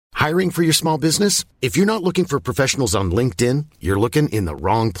Hiring for your small business? If you're not looking for professionals on LinkedIn, you're looking in the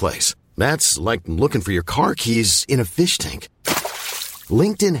wrong place. That's like looking for your car keys in a fish tank.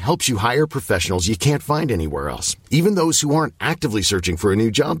 LinkedIn helps you hire professionals you can't find anywhere else, even those who aren't actively searching for a new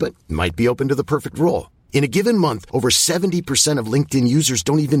job but might be open to the perfect role. In a given month, over 70% of LinkedIn users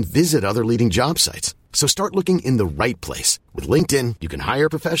don't even visit other leading job sites. So start looking in the right place. With LinkedIn, you can hire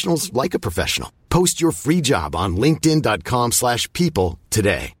professionals like a professional. Post your free job on linkedin.com/people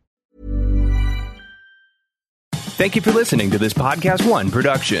today. Thank you for listening to this Podcast One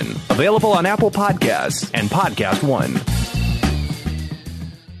production. Available on Apple Podcasts and Podcast One.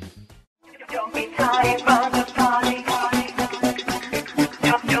 Don't be tired from the party.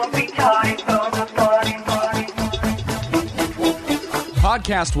 Don't be tired from the party.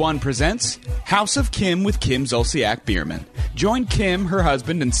 Podcast One presents House of Kim with Kim Zolciak Biermann. Join Kim, her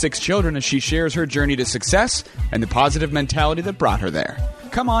husband, and 6 children as she shares her journey to success and the positive mentality that brought her there.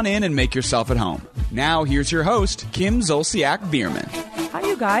 Come on in and make yourself at home. Now, here's your host, Kim Zolciak Biermann. Hi,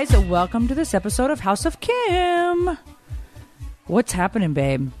 you guys, and welcome to this episode of House of Kim. What's happening,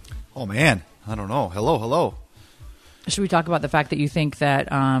 babe? Oh, man. I don't know. Hello. Should we talk about the fact that you think that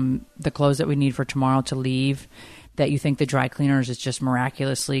the clothes that we need for tomorrow to leave, that you think the dry cleaners is just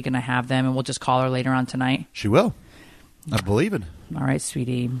miraculously going to have them, and we'll just call her later on tonight? She will. I believe it. All right,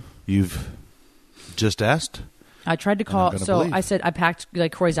 sweetie. You've just asked? I tried to call. So believe. I said I packed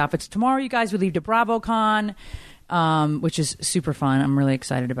like Corey's outfits tomorrow. You guys, we leave to BravoCon, which is super fun. I'm really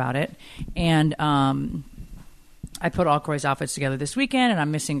excited about it. And I put all Corey's outfits together this weekend, and I'm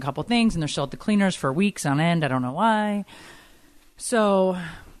missing a couple things, and they're still at the cleaners for weeks on end. I don't know why. So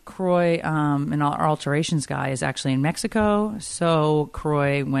Croy, and our alterations guy, is actually in Mexico. So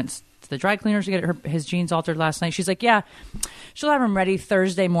Croy went to the dry cleaners to get his jeans altered last night. She's like, yeah, she'll have them ready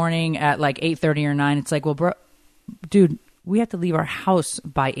Thursday morning at like 8:30 or 9. It's like, well, bro, dude, we have to leave our house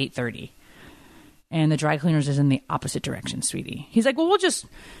by 8:30. And the dry cleaners is in the opposite direction, sweetie. He's like, well, we'll just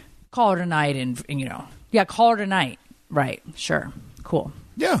call her tonight and you know. Yeah, call her tonight. Right, sure. Cool.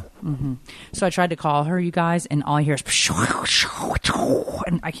 Yeah. Mm-hmm. So I tried to call her, you guys, and all I hear is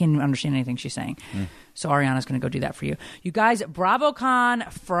and I can't even understand anything she's saying. So Ariana's going to go do that for you. You guys,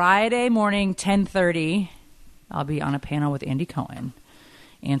 BravoCon, Friday morning, 10:30. I'll be on a panel with Andy Cohen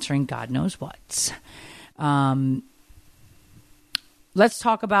answering God knows what. Let's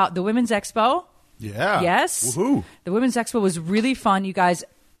talk about the Women's Expo. Yeah. Yes. Woohoo. The Women's Expo was really fun, you guys.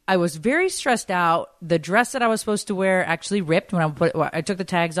 I was very stressed out. The dress that I was supposed to wear actually ripped when I took the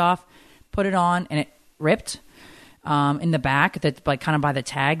tags off, put it on, and it ripped in the back. That like kind of by the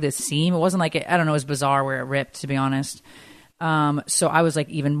tag, the seam. It wasn't like I don't know. It was bizarre where it ripped, to be honest. So I was like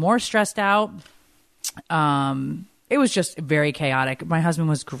even more stressed out. It was just very chaotic. My husband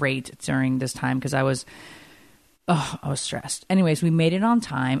was great during this time because I was stressed. Anyways, we made it on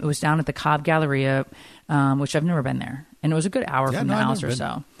time. It was down at the Cobb Galleria, which I've never been there. And it was a good hour from the house or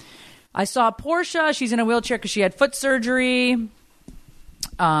so. I saw Portia. She's in a wheelchair because she had foot surgery.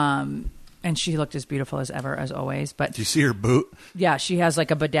 And she looked as beautiful as ever, as always. But do you see her boot? Yeah, she has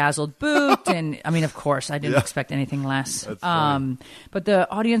like a bedazzled boot. And I mean, of course, I didn't expect anything less. But the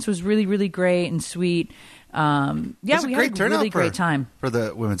audience was really, really great and sweet. We had a really great time for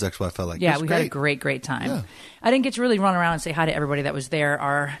the Women's Expo. I felt like we had a great time. Yeah. I didn't get to really run around and say hi to everybody that was there.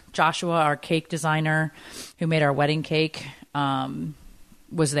 Our Joshua, our cake designer, who made our wedding cake,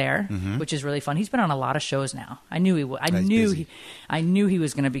 was there, which is really fun. He's been on a lot of shows now. I knew he would. I knew he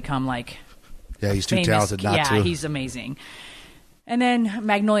was going to become like. Yeah, he's too famous. talented not to. Yeah, he's amazing. And then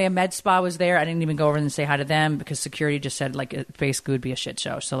Magnolia Med Spa was there. I didn't even go over and say hi to them because security just said like it basically would be a shit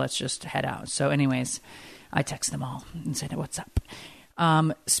show. So let's just head out. So, anyways. I text them all and said, what's up?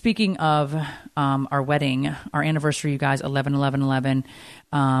 Speaking of our wedding, our anniversary, you guys, 11/11/11,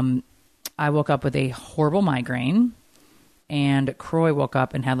 I woke up with a horrible migraine, and Croy woke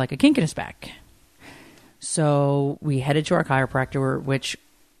up and had like a kink in his back. So we headed to our chiropractor, which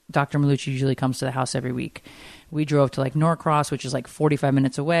Dr. Malucci usually comes to the house every week. We drove to like Norcross, which is like 45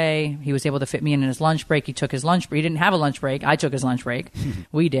 minutes away. He was able to fit me in his lunch break. He took his lunch break. He didn't have a lunch break. I took his lunch break.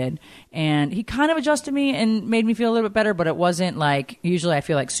 We did. And he kind of adjusted me and made me feel a little bit better, but it wasn't like, usually I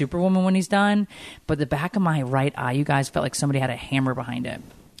feel like Superwoman when he's done. But the back of my right eye, you guys, felt like somebody had a hammer behind it.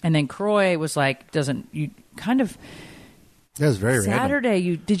 And then Croy was like, That was very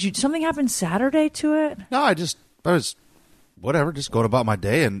Saturday. Random. Something happened Saturday to it? No, I was whatever, just going about my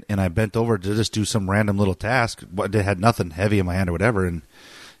day, and I bent over to just do some random little task. It had nothing heavy in my hand or whatever,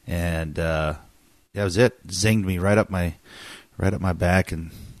 and that was it. Zinged me right up my back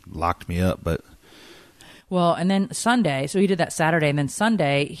and locked me up. But well, and then Sunday, so he did that Saturday, and then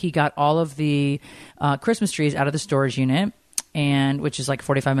Sunday he got all of the Christmas trees out of the storage unit. and which is like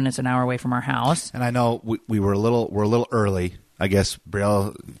 45 minutes, an hour away from our house. And I know we're a little early. I guess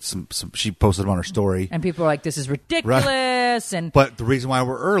Brielle, she posted them on her story. And people are like, this is ridiculous. Right. And but the reason why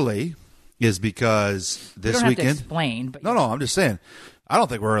we're early is because this you don't weekend. have to explain. But No, I'm just saying. I don't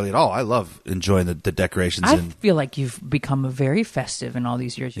think we're early at all. I love enjoying the decorations. I and feel like you've become very festive in all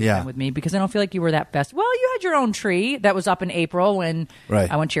these years you've Yeah. been with me, because I don't feel like you were that festive. Well, you had your own tree that was up in April when Right.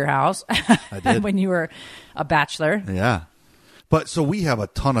 I went to your house. I did. When you were a bachelor. Yeah. But so we have a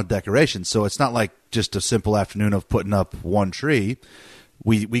ton of decorations. So it's not like just a simple afternoon of putting up one tree.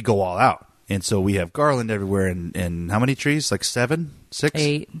 We go all out. And so we have garland everywhere. And how many trees? Like 7? 6?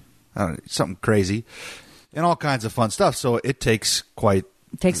 8. I don't know, something crazy. And all kinds of fun stuff. So it takes quite...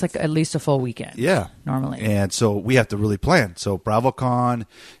 It takes like at least a full weekend. Yeah. Normally. And so we have to really plan. So BravoCon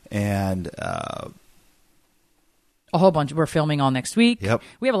and... a whole bunch. We're filming all next week. Yep.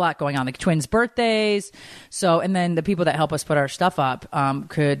 We have a lot going on. The twins' birthdays. So, and then the people that help us put our stuff up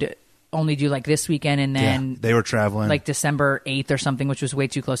could only do like this weekend, and then they were traveling. like December 8th or something, which was way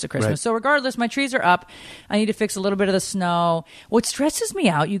too close to Christmas. Right. So regardless, my trees are up. I need to fix a little bit of the snow. What stresses me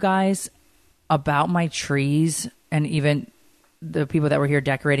out, you guys, about my trees, and even the people that were here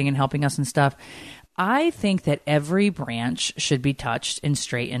decorating and helping us and stuff, I think that every branch should be touched and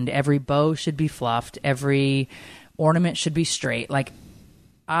straightened. Every bow should be fluffed. Every ornament should be straight. Like,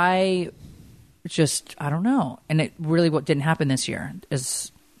 I don't know. And it really what didn't happen this year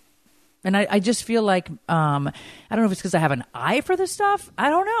is... And I just feel like, I don't know if it's because I have an eye for this stuff. I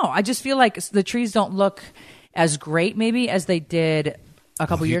don't know. I just feel like the trees don't look as great maybe as they did a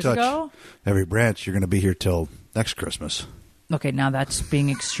couple If you years touch ago. every branch, you're going to be here till next Christmas. Okay, now that's being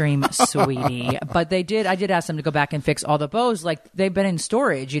extreme, sweetie. But I did ask them to go back and fix all the bows. Like, they've been in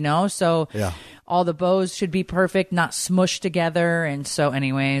storage, So Yeah. all the bows should be perfect, not smushed together. And so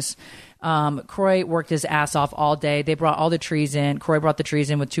anyways... Croy worked his ass off all day. They brought all the trees in. Croy brought the trees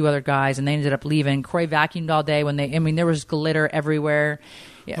in with 2 other guys, and they ended up leaving. Croy vacuumed all day there was glitter everywhere.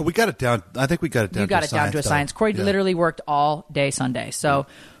 Yeah. We got it down. I think we got it down. You got it down to a science. Croy Yeah. literally worked all day Sunday. So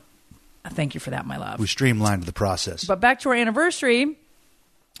thank you for that, my love. We streamlined the process. But back to our anniversary.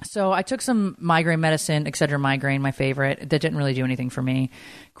 So I took some migraine medicine, Excedrin migraine, my favorite. That didn't really do anything for me.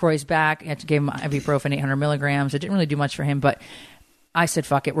 Croy's back. I had to give him ibuprofen, 800 milligrams. It didn't really do much for him, but I said,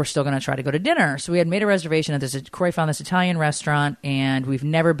 fuck it, we're still going to try to go to dinner. So we had made a reservation at this. Croy found this Italian restaurant, and we've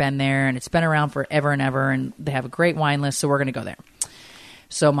never been there, and it's been around forever and ever, and they have a great wine list, so we're going to go there.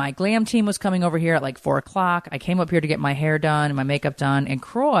 So my glam team was coming over here at like 4 o'clock. I came up here to get my hair done and my makeup done, and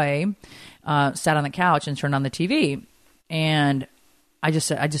Croy sat on the couch and turned on the TV. And I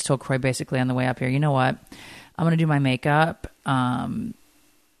just told Croy basically on the way up here, you know what? I'm going to do my makeup, and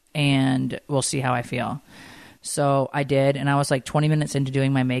we'll see how I feel. So I did, and I was like 20 minutes into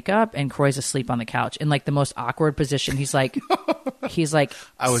doing my makeup, and Croy's asleep on the couch in like the most awkward position. He's like,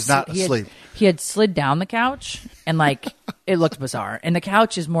 I was not asleep. He had slid down the couch, and like it looked bizarre. And the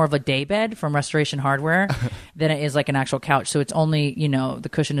couch is more of a day bed from Restoration Hardware than it is like an actual couch. So it's only, the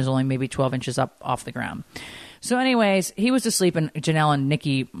cushion is only maybe 12 inches up off the ground. So anyways, he was asleep, and Janelle and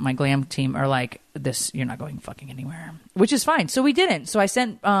Nikki, my glam team, are like, you're not going fucking anywhere, which is fine. So we didn't. So I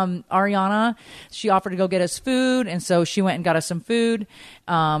sent Ariana. She offered to go get us food, and so she went and got us some food.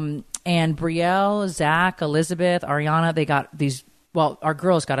 And Brielle, Zach, Elizabeth, Ariana, they got these... Well, our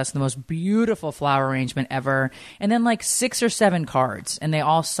girls got us the most beautiful flower arrangement ever. And then like 6 or 7 cards, and they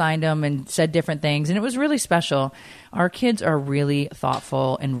all signed them and said different things. And it was really special. Our kids are really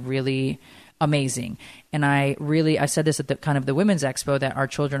thoughtful and really amazing. And I said this at the kind of the Women's Expo, that our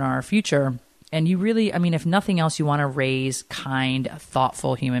children are our future. And you really, if nothing else, you want to raise kind,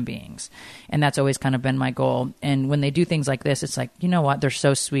 thoughtful human beings. And that's always kind of been my goal. And when they do things like this, it's like, you know what? They're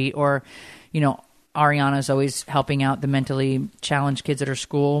so sweet. Or, Ariana's always helping out the mentally challenged kids at her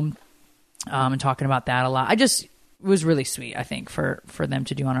school, and talking about that a lot. It was really sweet, I think, for them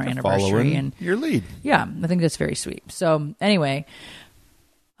to do on our anniversary. Following and your lead. Yeah, I think that's very sweet. So anyway,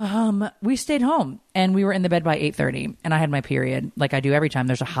 we stayed home, and we were in the bed by 8:30, and I had my period like I do every time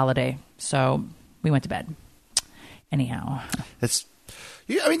there's a holiday. So we went to bed. Anyhow.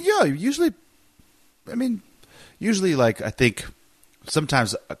 Usually like I think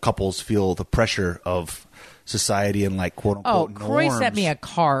sometimes couples feel the pressure of society and like quote unquote norms. Croy sent me a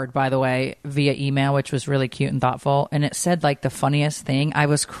card, by the way, via email, which was really cute and thoughtful. And it said like the funniest thing. I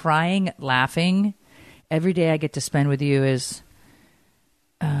was crying, laughing. Every day I get to spend with you is...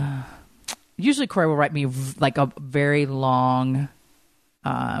 usually Croy will write me like a very long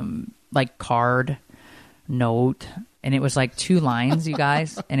like card note. And it was like 2 lines, you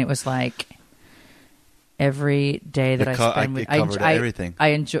guys. And it was like... Every day that I spend with everything. I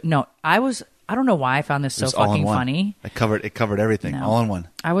enjoy. No, I I don't know why I found this so Just all in fucking one. funny. It covered everything, No. all in one.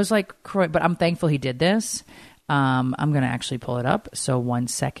 I was like, Croy, but I'm thankful he did this. I'm going to actually pull it up. So 1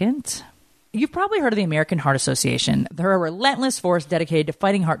 second. You've probably heard of the American Heart Association. They're a relentless force dedicated to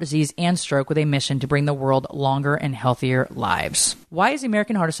fighting heart disease and stroke with a mission to bring the world longer and healthier lives. Why is the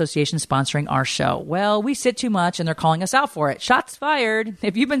American Heart Association sponsoring our show? Well, we sit too much and they're calling us out for it. Shots fired.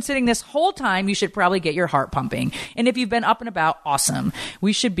 If you've been sitting this whole time, you should probably get your heart pumping. And if you've been up and about, awesome.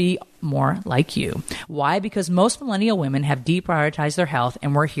 We should be more like you. Why? Because most millennial women have deprioritized their health,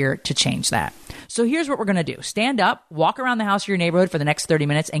 and we're here to change that. So here's what we're going to do. Stand up, walk around the house or your neighborhood for the next 30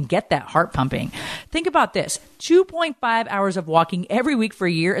 minutes and get that heart pumping. Think about this. 2.5 hours of walking every week for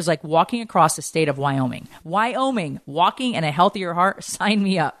a year is like walking across the state of Wyoming. Wyoming, walking and a healthier heart, sign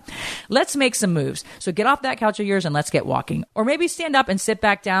me up. Let's make some moves. So get off that couch of yours and let's get walking. Or maybe stand up and sit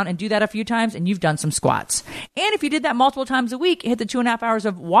back down and do that a few times and you've done some squats. And if you did that multiple times a week, hit the 2.5 hours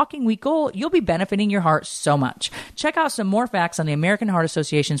of walking week goal, you'll be benefiting your heart so much. Check out some more facts on the American Heart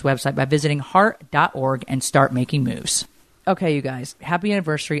Association's website by visiting heart.org and start making moves. Okay, you guys, happy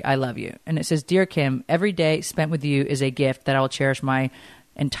anniversary. I love you. And it says, Dear Kim, every day spent with you is a gift that I will cherish my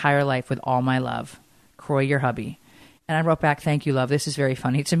entire life with all my love. Croy, your hubby. And I wrote back, thank you, love. This is very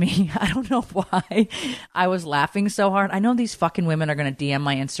funny to me. I don't know why I was laughing so hard. I know these fucking women are going to DM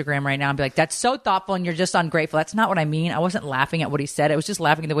my Instagram right now and be like, that's so thoughtful and you're just ungrateful. That's not what I mean. I wasn't laughing at what he said. I was just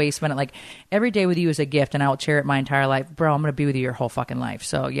laughing at the way he spent it. Like, every day with you is a gift and I will cherish it my entire life. Bro, I'm going to be with you your whole fucking life.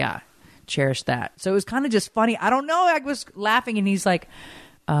 So, yeah, cherish that. So it was kind of just funny. I don't know. I was laughing and he's like,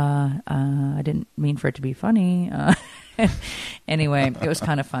 I didn't mean for it to be funny. Anyway, it was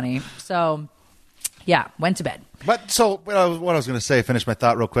kind of funny. So, yeah, went to bed. But so what I was going to say, finish my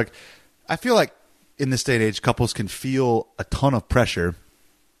thought real quick. I feel like in this day and age, couples can feel a ton of pressure,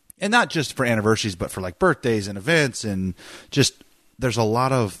 and not just for anniversaries, but for like birthdays and events, and just there's a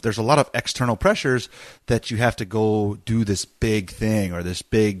lot of external pressures that you have to go do this big thing or this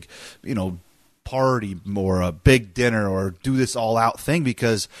big, party or a big dinner or do this all out thing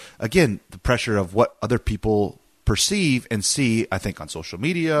because, again, the pressure of what other people perceive and see, I think, on social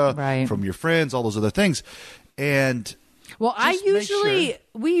media, right, from your friends, all those other things. And well, I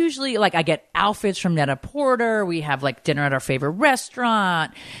usually like, I get outfits from Net-a-Porter. We have like dinner at our favorite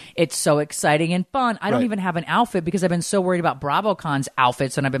restaurant. It's so exciting and fun. I don't even have an outfit because I've been so worried about BravoCon's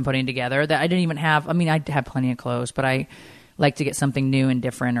outfits that I've been putting together that I didn't even have. I mean, I have plenty of clothes, but I like to get something new and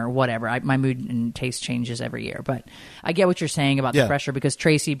different or whatever. My mood and taste changes every year. But I get what you're saying about the pressure because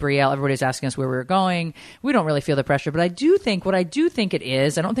Tracy, Brielle, everybody's asking us where we were going. We don't really feel the pressure. But what I do think it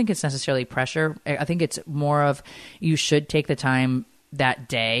is, I don't think it's necessarily pressure. I think it's more of you should take the time that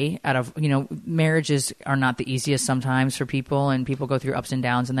day out of, marriages are not the easiest sometimes for people and people go through ups and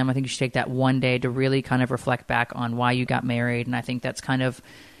downs in them. I think you should take that one day to really kind of reflect back on why you got married. And I think that's kind of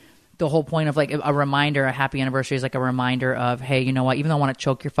the whole point of like a reminder. A happy anniversary is like a reminder of, hey, you know what, even though I want to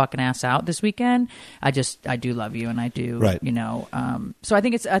choke your fucking ass out this weekend, I do love you and I do, so I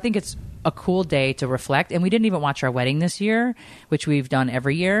think it's a cool day to reflect. And we didn't even watch our wedding this year, which we've done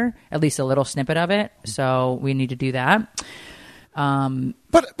every year, at least a little snippet of it. So we need to do that.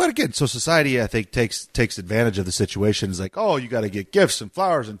 But again, so society, I think, takes advantage of the situation. It's like, oh, you got to get gifts and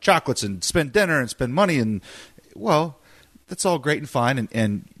flowers and chocolates and spend dinner and spend money. And, well, that's all great and fine.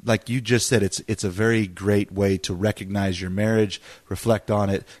 And like you just said, it's a very great way to recognize your marriage, reflect on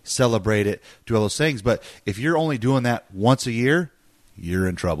it, celebrate it, do all those things. But if you're only doing that once a year, you're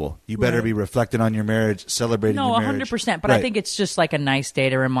in trouble. You better be reflecting on your marriage, celebrating your marriage. 100%. But I think it's just like a nice day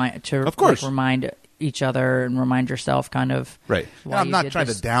to remind remind each other and remind yourself kind of. Right. And I'm not trying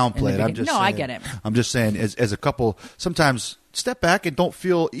to downplay it. I'm just saying, I get it. I'm just saying as a couple, sometimes step back and don't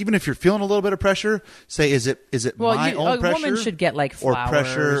feel, even if you're feeling a little bit of pressure, say, is it my own pressure? A woman should get like flowers or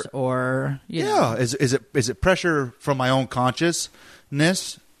pressure or, you know. Is it pressure from my own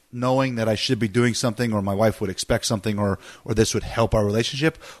consciousness, knowing that I should be doing something or my wife would expect something or this would help our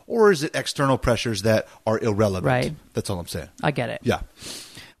relationship? Or is it external pressures that are irrelevant? Right. That's all I'm saying. I get it. Yeah.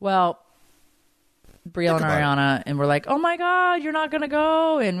 Well, Brielle and Ariana, and we're like, oh my God, you're not going to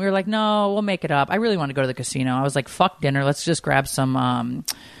go? And we were like, no, we'll make it up. I really want to go to the casino. I was like, fuck dinner. Let's just grab some,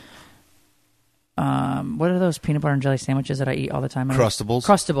 what are those peanut butter and jelly sandwiches that I eat all the time? Crustables.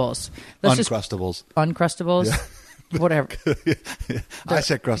 Uncrustables. Uncrustables. Yeah. Whatever. I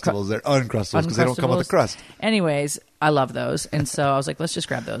said Crustables. They're Uncrustables because they don't come with a crust. Anyways, I love those. And so I was like, let's just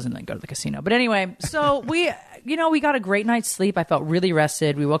grab those and then go to the casino. But anyway, so we got a great night's sleep. I felt really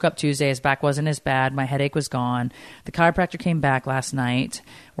rested. We woke up Tuesday. His back wasn't as bad. My headache was gone. The chiropractor came back last night,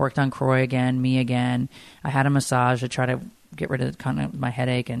 worked on Croy again, me again. I had a massage to try to get rid of kind of my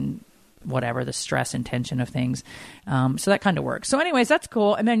headache and whatever, the stress and tension of things. So that kind of works. So anyways, that's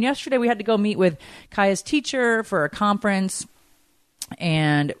cool. And then yesterday we had to go meet with Kaya's teacher for a conference.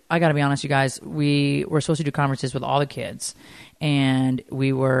 And I got to be honest, you guys, we were supposed to do conferences with all the kids. And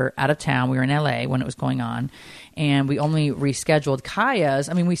we were out of town. We were in LA when it was going on. And we only rescheduled Kaya's.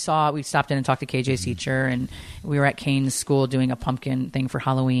 I mean, we stopped in and talked to KJ's teacher. And we were at Kane's school doing a pumpkin thing for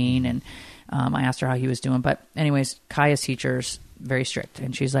Halloween. And I asked her how he was doing. But anyways, Kaya's teacher's very strict.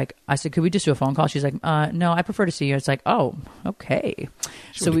 And she's like, I said, could we just do a phone call? She's like, no, I prefer to see you. It's like, oh, okay.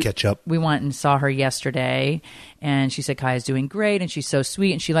 So we catch up. We went and saw her yesterday. And she said Kaya's doing great. And she's so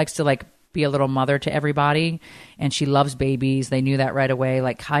sweet. And she likes to be a little mother to everybody, and she loves babies. They knew that right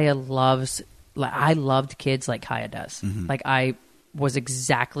away. Kaya loves, I loved kids like Kaya does. Mm-hmm. I was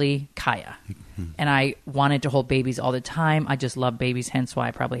exactly Kaya, and I wanted to hold babies all the time. I just love babies, hence why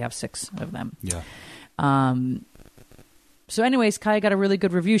I probably have 6 of them. Yeah. So anyways, Kaya got a really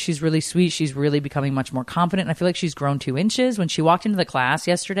good review. She's really sweet. She's really becoming much more confident. And I feel like she's grown 2 inches. When she walked into the class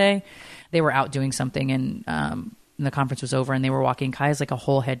yesterday, they were out doing something, and the conference was over and they were walking. Kaya's a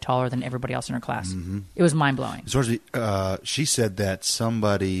whole head taller than everybody else in her class. Mm-hmm. It was mind-blowing. She said that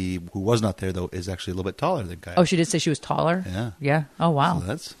somebody who was not there, though, is actually a little bit taller than Kaya. Oh, she did say she was taller? Yeah. Yeah? Oh, wow.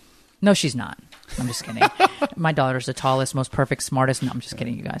 So No, she's not. I'm just kidding. My daughter's the tallest, most perfect, smartest. No, I'm just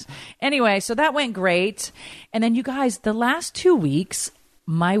kidding, you guys. Anyway, so that went great. And then, you guys, the last 2 weeks,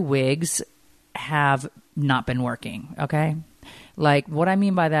 my wigs have not been working, okay? What I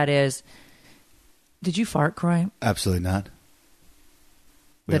mean by that is... Did you fart, Croy? Absolutely not.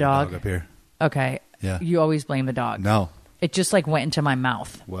 We The have a dog? up here. Okay. Yeah. You always blame the dog. No. It just went into my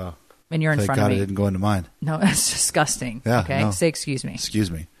mouth. Wow. And you're in Thank front God of me. it didn't go into mine. No, that's disgusting. Yeah, Okay. no. Say excuse me.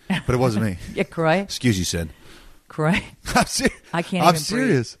 Excuse me. But it wasn't me. Yeah, Croy. Excuse you, Sid. Croy. I'm serious. I can't I'm even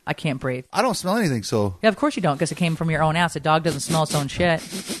serious. breathe. I can't breathe. I don't smell anything, so... Yeah, of course you don't, because it came from your own ass. A dog doesn't smell its own shit.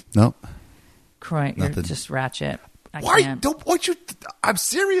 No. Croy, you're Nothing. just ratchet. I Why? can't. I'm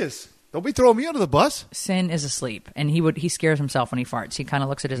serious. Don't be throwing me under the bus. Sin is asleep, and he scares himself when he farts. He kind of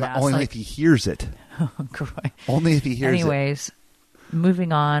looks at his ass Only if he hears it. Croy. Only if he hears Anyways,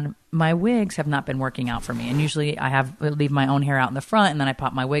 moving on. My wigs have not been working out for me, and usually I leave my own hair out in the front, and then I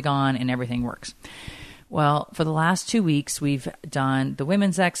pop my wig on, and everything works. Well, for the last 2 weeks, we've done the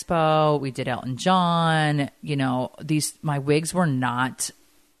Women's Expo. We did Elton John. My wigs were not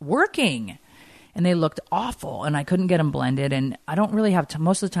working. And they looked awful, and I couldn't get them blended. And I don't really have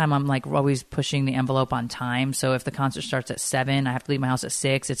most of the time, I'm always pushing the envelope on time. So if the concert starts at 7, I have to leave my house at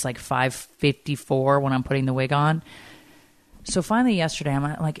 6. It's 5:54 when I'm putting the wig on. So finally yesterday, I'm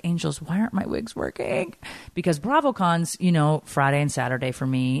like, Angels, why aren't my wigs working? Because BravoCon's, Friday and Saturday for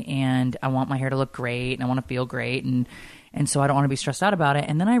me, and I want my hair to look great, and I want to feel great, and so I don't want to be stressed out about it.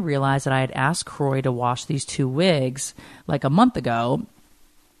 And then I realized that I had asked Croy to wash these 2 wigs a month ago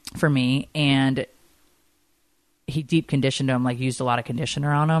for me, and he deep conditioned them, used a lot of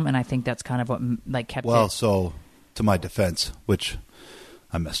conditioner on them, and I think that's kind of what kept Well, it. so to my defense, which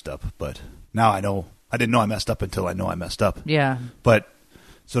I messed up, but now I know. I didn't know I messed up until I know I messed up. Yeah. But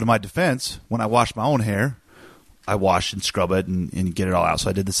so to my defense, when I wash my own hair, I wash and scrub it and get it all out. So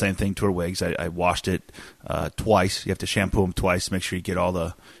I did the same thing to her wigs. I washed it twice. You have to shampoo them twice to make sure you get all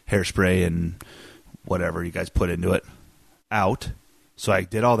the hairspray and whatever you guys put into it out. So I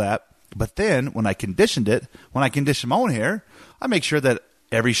did all that. But then when I condition my own hair, I make sure that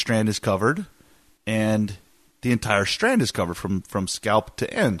every strand is covered and the entire strand is covered from scalp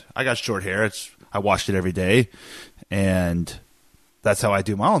to end. I got short hair. I washed it every day, and that's how I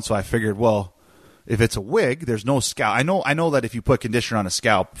do my own. So I figured, well, if it's a wig, there's no scalp. I know that if you put conditioner on a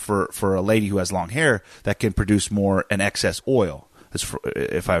scalp for a lady who has long hair, that can produce an excess oil.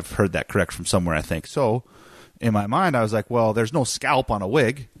 If I've heard that correct from somewhere, I think. So in my mind, I was like, well, there's no scalp on a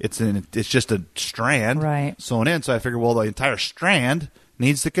wig. It's just a strand sewn in. So I figured, well, the entire strand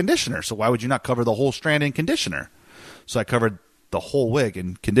needs the conditioner. So why would you not cover the whole strand in conditioner? So I covered the whole wig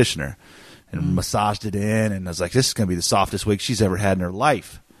in conditioner and massaged it in. And I was like, this is going to be the softest wig she's ever had in her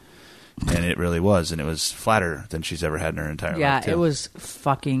life. And it really was. And it was flatter than she's ever had in her entire life. Yeah, too. it was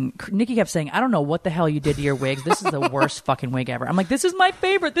fucking... Nikki kept saying, I don't know what the hell you did to your wigs. This is the worst fucking wig ever. I'm like, this is my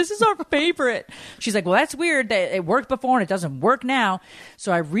favorite. This is our favorite. She's like, well, that's weird. That it worked before and it doesn't work now.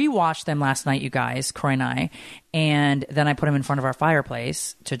 So I rewashed them last night, you guys, Croy and I. And then I put them in front of our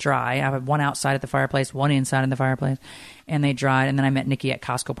fireplace to dry. I have one outside at the fireplace, one inside of the fireplace. And they dried. And then I met Nikki at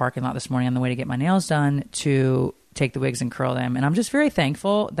Costco parking lot this morning on the way to get my nails done to take the wigs and curl them. And I'm just very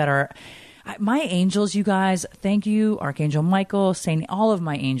thankful that my angels, you guys, thank you, Archangel Michael, Saint, all of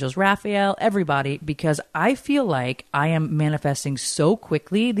my angels, Raphael, everybody, because I feel like I am manifesting so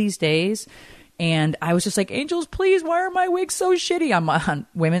quickly these days. And I was just like, angels, please, why are my wigs so shitty? I'm on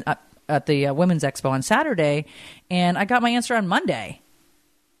women. at the Women's Expo on Saturday, and I got my answer on Monday.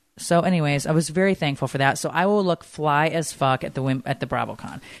 So anyways, I was very thankful for that. So I will look fly as fuck at the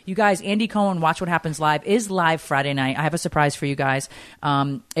BravoCon. You guys, Andy Cohen, Watch What Happens Live is live Friday night. I have a surprise for you guys.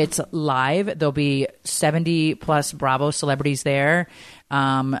 It's live. There'll be 70 plus Bravo celebrities there.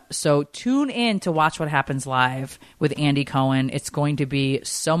 So tune in to Watch What Happens Live with Andy Cohen. It's going to be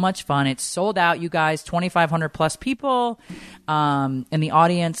so much fun. It's sold out, you guys, 2,500 plus people in the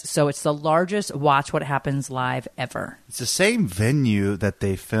audience. So it's the largest Watch What Happens Live ever. It's the same venue that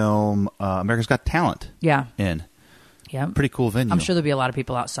they film America's Got Talent in. Yeah. Pretty cool venue. I'm sure there'll be a lot of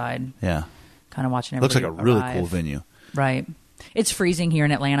people outside. Yeah. Kind of watching Looks everybody like a really arrive. cool venue. Right. It's freezing here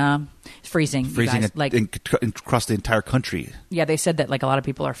in Atlanta. It's freezing. You guys. Like across the entire country. Yeah, they said that like a lot of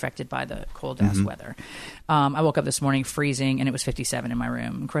people are affected by the cold ass weather. I woke up this morning freezing, and it was 57 in my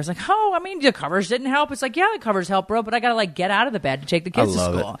room. And Chris like, oh, I mean, the covers didn't help. It's like, yeah, the covers help, bro, but I gotta like get out of the bed to take the kids to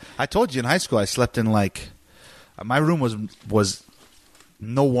school. I told you in high school I slept in like my room was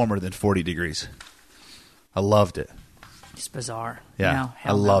no warmer than 40 degrees. I loved it. It's bizarre. Yeah, No,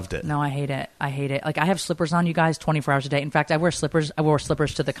 I loved it. No, I hate it. I hate it. Like I have slippers on, you guys, 24 hours a day. In fact, I wear slippers. I wore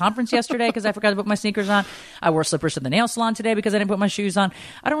slippers to the conference yesterday because I forgot to put my sneakers on. I wore slippers to the nail salon today because I didn't put my shoes on.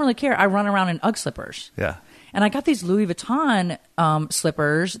 I don't really care. I run around in UGG slippers. Yeah. And I got these Louis Vuitton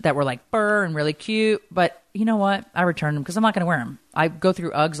slippers that were like fur and really cute. But you know what? I returned them because I'm not going to wear them. I go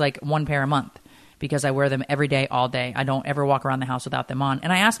through UGGs like one pair a month because I wear them every day, all day. I don't ever walk around the house without them on.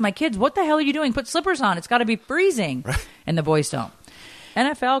 And I asked my kids, what the hell are you doing? Put slippers on. It's got to be freezing. Right. And the boys don't.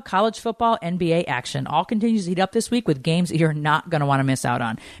 NFL, college football, NBA action all continues to heat up this week with games you're not going to want to miss out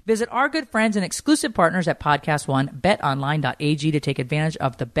on. Visit our good friends and exclusive partners at Podcast One, betonline.ag, to take advantage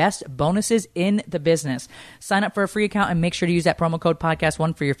of the best bonuses in the business. Sign up for a free account and make sure to use that promo code Podcast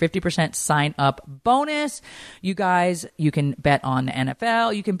One for your 50% sign up bonus. You guys, you can bet on the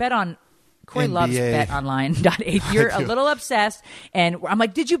NFL. You can bet on Corey NBA. loves betonline.ag. You're a little obsessed. And I'm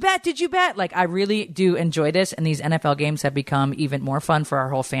like, did you bet? Did you bet? Like, I really do enjoy this. And these NFL games have become even more fun for our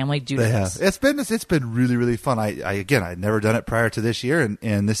whole family due to this. It's been really, really fun. I'd never done it prior to this year.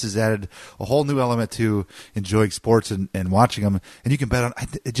 And this has added a whole new element to enjoying sports and watching them. And you can bet on,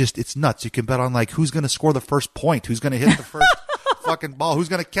 it's nuts. You can bet on like who's going to score the first point, who's going to hit the first fucking ball, who's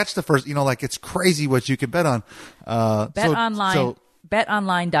going to catch the first, like it's crazy what you can bet on.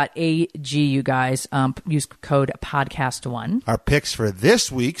 BetOnline.ag, you guys. Use code Podcast1. Our picks for this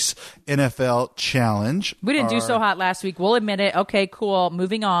week's NFL Challenge. We didn't do so hot last week. We'll admit it. Okay, cool.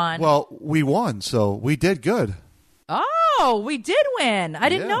 Moving on. Well, we won, so we did good. Oh, we did win. I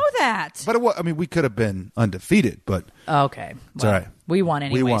didn't know that. But we could have been undefeated, but okay. It's all right. We won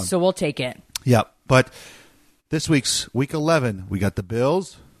anyway, We won. so we'll take it. Yep. But this week's Week 11, we got the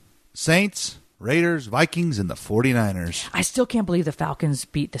Bills, Saints, Raiders, Vikings, and the 49ers. I still can't believe the Falcons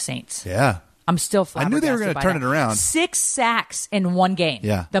beat the Saints. Yeah. I'm still flabbergasted. I knew they were going to turn it around. 6 sacks in one game.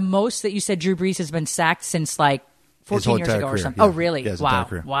 Yeah. The most that you said Drew Brees has been sacked since like 14 years ago or something. Yeah. Oh, really?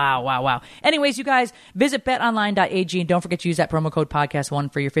 Yeah, Wow. Anyways, you guys, visit betonline.ag and don't forget to use that promo code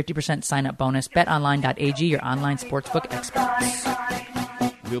Podcast1 for your 50% sign-up bonus. Betonline.ag, your online sportsbook experts.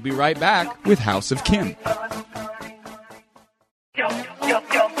 We'll be right back with House of Kim.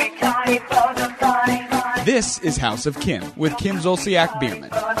 Don't be sorry for the fun. This is House of Kim with Kim Zolciak Bierman.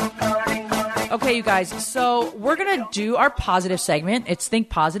 Okay, you guys, so we're going to do our positive segment. It's Think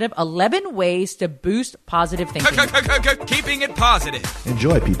Positive, 11 ways to boost positive thinking. Keeping it positive.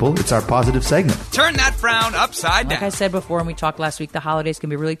 Enjoy, people. It's our positive segment. Turn that frown upside Like down. I said before, and we talked last week, the holidays can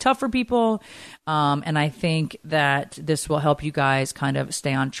be really tough for people. And I think that this will help you guys kind of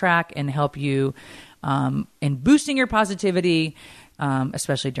stay on track and help you in boosting your positivity,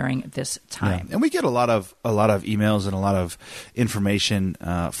 especially during this time. Yeah. And we get a lot of emails and a lot of information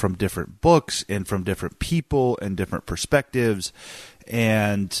from different books and from different people and different perspectives.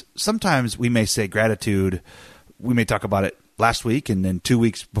 And sometimes we may say gratitude. We may talk about it last week and then 2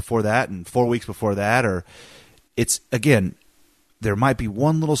 weeks before that and 4 weeks before that. Or it's, again, there might be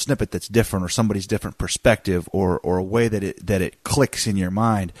one little snippet that's different or somebody's different perspective or a way that it clicks in your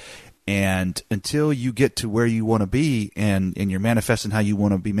mind. And until you get to where you want to be and you're manifesting how you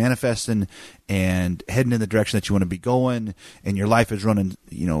want to be manifesting and heading in the direction that you want to be going and your life is running,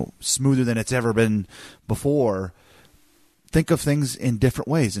 smoother than it's ever been before, think of things in different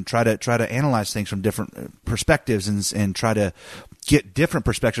ways and try to analyze things from different perspectives and try to get different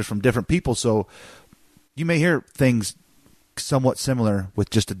perspectives from different people. So you may hear things somewhat similar with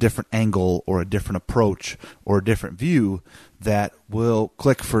just a different angle or a different approach or a different view that will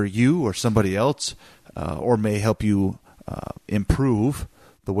click for you or somebody else or may help you improve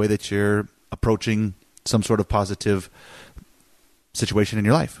the way that you're approaching some sort of positive situation in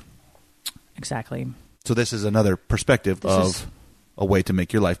your life. Exactly. So this is another perspective of a way to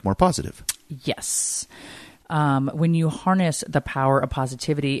make your life more positive. Yes. When you harness the power of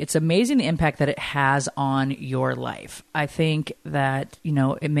positivity, it's amazing the impact that it has on your life. I think that,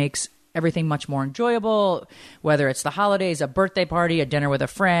 it makes everything much more enjoyable, whether it's the holidays, a birthday party, a dinner with a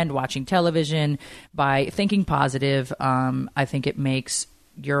friend, watching television. By thinking positive, I think it makes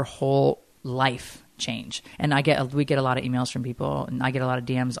your whole life change. And we get a lot of emails from people, and I get a lot of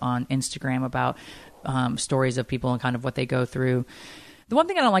DMs on Instagram about stories of people and kind of what they go through. The one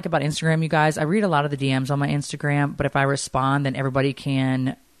thing I don't like about Instagram, you guys, I read a lot of the DMs on my Instagram, but if I respond, then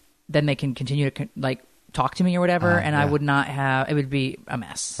they can continue to talk to me or whatever, and I would not have, it would be a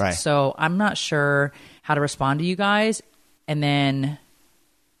mess. Right. So I'm not sure how to respond to you guys and then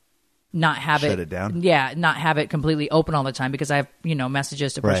not have Shut it down? Yeah, not have it completely open all the time, because I have,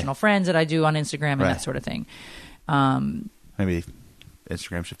 messages to personal friends that I do on Instagram and that sort of thing. Maybe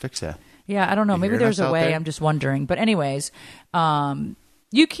Instagram should fix that. Yeah, I don't know. Maybe there's a way. I'm just wondering. But anyways,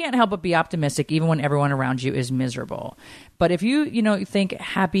 you can't help but be optimistic even when everyone around you is miserable. But if you think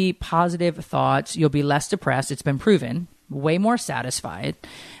happy, positive thoughts, you'll be less depressed. It's been proven, way more satisfied.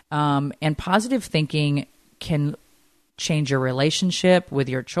 And positive thinking can change your relationship with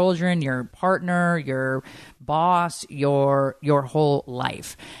your children, your partner, your boss, your whole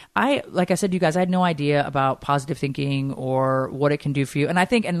life. Like I said to you guys, I had no idea about positive thinking or what it can do for you. And I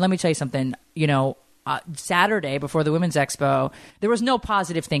think, and let me tell you something, Saturday before the Women's Expo, there was no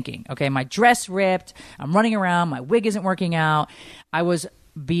positive thinking. Okay. My dress ripped. I'm running around. My wig isn't working out. I was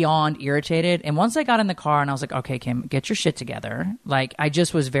beyond irritated. And once I got in the car and I was like, okay, Kim, get your shit together. I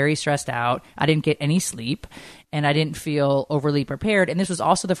just was very stressed out. I didn't get any sleep and I didn't feel overly prepared. And this was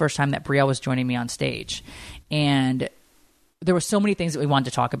also the first time that Brielle was joining me on stage. And there were so many things that we wanted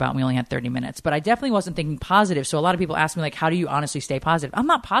to talk about, and we only had 30 minutes. But I definitely wasn't thinking positive. So a lot of people ask me, how do you honestly stay positive? I'm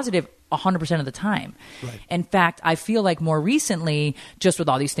not positive 100% of the time. Right. In fact, I feel like more recently, just with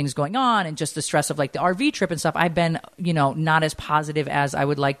all these things going on and just the stress of the RV trip and stuff, I've been, not as positive as I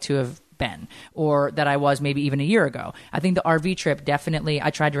would like to have been, or that I was maybe even a year ago. I think the RV trip, definitely, I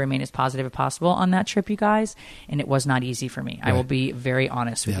tried to remain as positive as possible on that trip, you guys, and it was not easy for me. Right. I will be very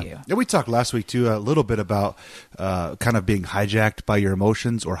honest with you. Yeah, we talked last week too a little bit about kind of being hijacked by your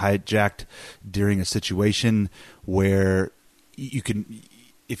emotions, or hijacked during a situation where you can,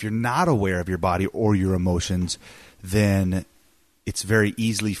 if you're not aware of your body or your emotions, then it's very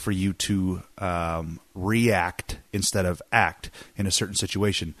easily for you to react instead of act in a certain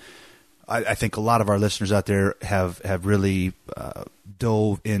situation. I think a lot of our listeners out there have really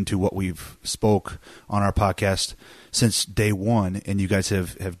dove into what we've spoke on our podcast since day one, and you guys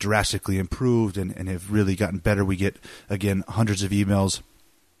have drastically improved and have really gotten better. We get, again, hundreds of emails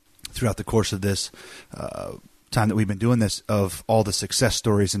throughout the course of this time that we've been doing this, of all the success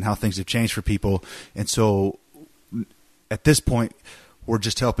stories and how things have changed for people. And so at this point, we're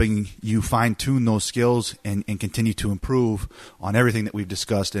just helping you fine-tune those skills and continue to improve on everything that we've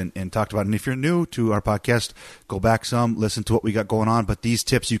discussed and talked about. And if you're new to our podcast, go back some, listen to what we got going on. But these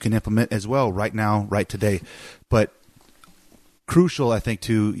tips you can implement as well right now, right today. But crucial, I think,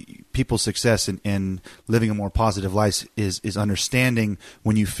 to people's success in living a more positive life is understanding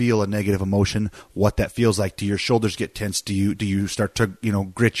when you feel a negative emotion, what that feels like. Do your shoulders get tense? Do you start to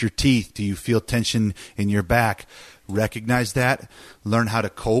grit your teeth? Do you feel tension in your back? Recognize that, learn how to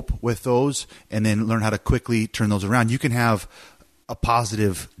cope with those, and then learn how to quickly turn those around. You can have a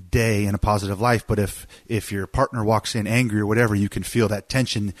positive day and a positive life, but if your partner walks in angry or whatever, you can feel that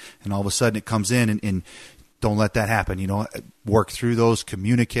tension, and all of a sudden it comes in, and don't let that happen. Work through those,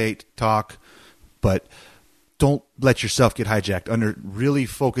 communicate, talk, but don't let yourself get hijacked. Really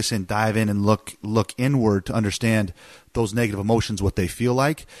focus and dive in and look inward to understand those negative emotions, what they feel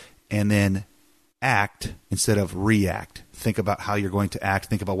like, and then act instead of react. Think about how you're going to act.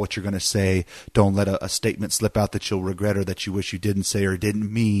 Think about what you're going to say. Don't let a statement slip out that you'll regret or that you wish you didn't say or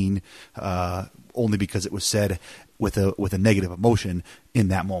didn't mean only because it was said with a negative emotion in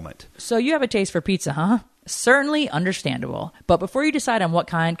that moment. So you have a taste for pizza, huh? Certainly understandable. But before you decide on what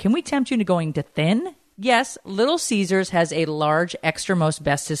kind, can we tempt you into going to thin? Yes, Little Caesars has a large extra most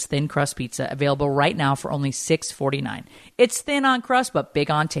bestest thin crust pizza available right now for only $6.49. It's thin on crust but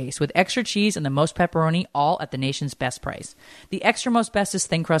big on taste, with extra cheese and the most pepperoni, all at the nation's best price. The extra most bestest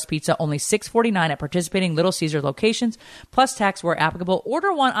thin crust pizza, only $6.49 at participating Little Caesars locations, plus tax where applicable.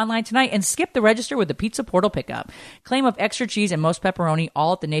 Order one online tonight and skip the register with the Pizza Portal pickup. Claim of extra cheese and most pepperoni,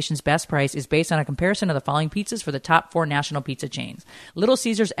 all at the nation's best price, is based on a comparison of the following pizzas for the top 4 national pizza chains: Little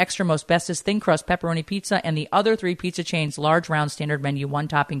Caesars extra most bestest thin crust pepperoni pizza, and the other 3 pizza chains' large round standard menu 1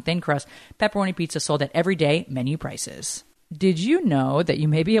 topping thin crust pepperoni pizza sold at everyday menu prices. Did you know that you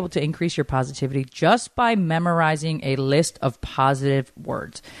may be able to increase your positivity just by memorizing a list of positive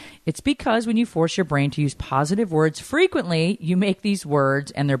words? It's because when you force your brain to use positive words frequently, you make these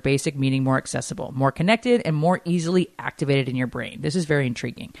words and their basic meaning more accessible, more connected, and more easily activated in your brain. This is very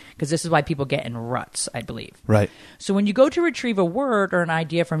intriguing because this is why people get in ruts, I believe. Right. So when you go to retrieve a word or an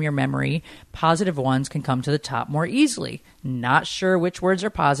idea from your memory, positive ones can come to the top more easily. Not sure which words are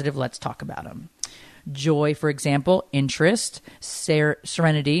positive? Let's talk about them. Joy, for example, interest,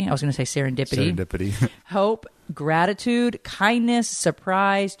 serenity. I was going to say serendipity. Hope, gratitude, kindness,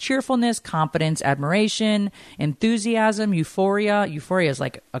 surprise, cheerfulness, confidence, admiration, enthusiasm, euphoria. Euphoria is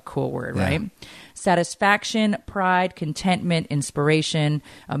like a cool word, right? Satisfaction, pride, contentment, inspiration,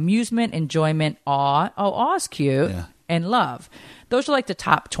 amusement, enjoyment, awe. Oh, awe is cute. Yeah. And love. Those are like the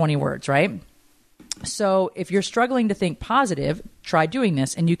top 20 words, right? So if you're struggling to think positive, try doing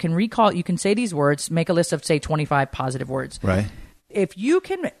this, and you can say these words, make a list of, say, 25 positive words. Right. If you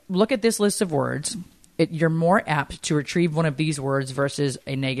can look at this list of words, you're more apt to retrieve one of these words versus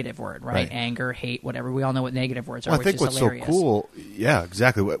a negative word, right? Anger, hate, whatever. We all know what negative words are, Well, I think what's hilarious. So cool, yeah,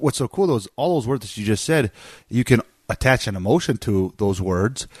 exactly. What's so cool, all those words that you just said, you can attach an emotion to those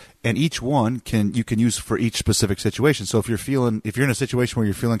words, and each one you can use for each specific situation. So if you're in a situation where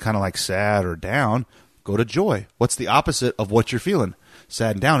you're feeling kind of like sad or down, go to joy. What's the opposite of what you're feeling?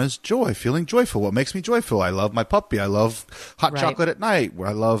 Sad and down is joy, feeling joyful. What makes me joyful? I love my puppy. I love hot chocolate at night.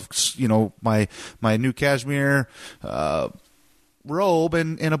 I love, my new cashmere robe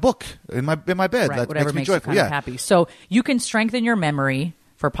and a book in my bed. Right, that whatever makes me joyful. You kind of happy. So you can strengthen your memory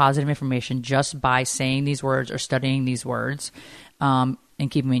for positive information just by saying these words or studying these words, and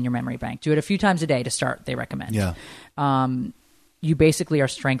keep them in your memory bank. Do it a few times a day to start, they recommend. Yeah. You basically are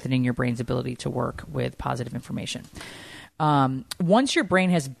strengthening your brain's ability to work with positive information. Once your brain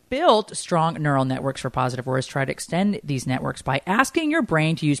has built strong neural networks for positive words, try to extend these networks by asking your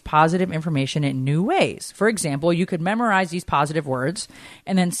brain to use positive information in new ways. For example, you could memorize these positive words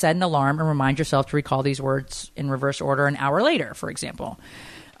and then set an alarm and remind yourself to recall these words in reverse order an hour later, for example.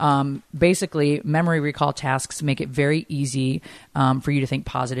 Basically, memory recall tasks make it very easy for you to think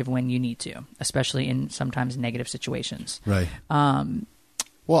positive when you need to, especially in sometimes negative situations. Right.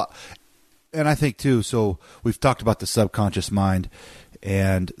 Well, and I think, too, so we've talked about the subconscious mind,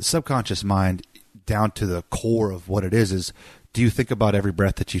 and the subconscious mind, down to the core of what it is, do you think about every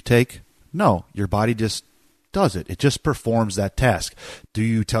breath that you take? No. Your body just does it. It just performs that task. Do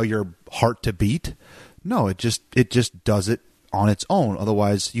you tell your heart to beat? No, it just does it on its own.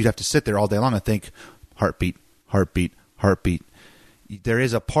 Otherwise, you'd have to sit there all day long and think, heartbeat, heartbeat, heartbeat. There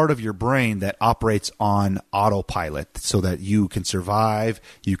is a part of your brain that operates on autopilot so that you can survive,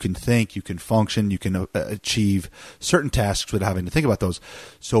 you can think, you can function, you can achieve certain tasks without having to think about those.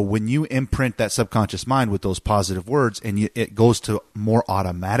 So when you imprint that subconscious mind with those positive words, and it goes to more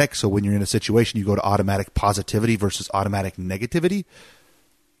automatic, so when you're in a situation, you go to automatic positivity versus automatic negativity,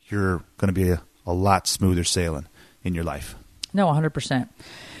 you're going to be a lot smoother sailing in your life. No, 100%.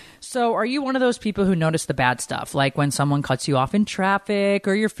 So are you one of those people who notice the bad stuff, like when someone cuts you off in traffic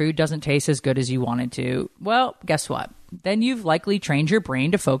or your food doesn't taste as good as you wanted to? Well, guess what? Then you've likely trained your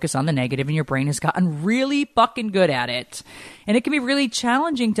brain to focus on the negative, and your brain has gotten really fucking good at it. And it can be really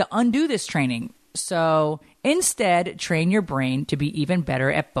challenging to undo this training. So instead, train your brain to be even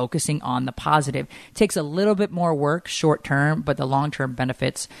better at focusing on the positive. It takes a little bit more work short term, but the long-term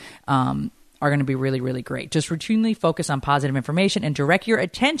benefits are going to be really, really great. Just routinely focus on positive information and direct your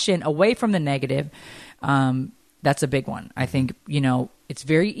attention away from the negative. That's a big one. I think, it's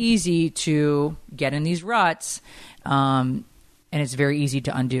very easy to get in these ruts, and it's very easy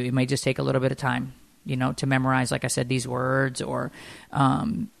to undo. It may just take a little bit of time, to memorize, like I said, these words or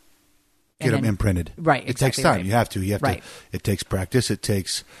get them imprinted. Right. It takes time. Right. You have to. Right. It takes practice. It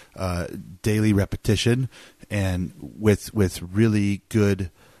takes daily repetition, and with really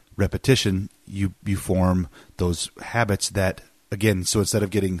good repetition, you form those habits that, again, so instead of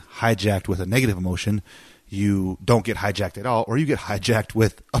getting hijacked with a negative emotion, you don't get hijacked at all, or you get hijacked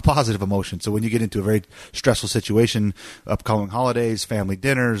with a positive emotion. So when you get into a very stressful situation, upcoming holidays, family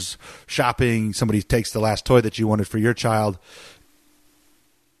dinners, shopping, somebody takes the last toy that you wanted for your child,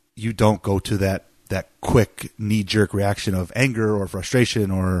 you don't go to that quick knee-jerk reaction of anger or frustration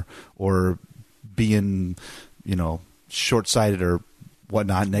or being, short-sighted or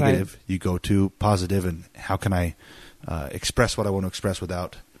whatnot, negative. Right. You go to positive, and how can I express what I want to express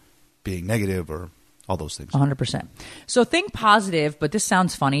without being negative, or all those things. 100%. So think positive, but this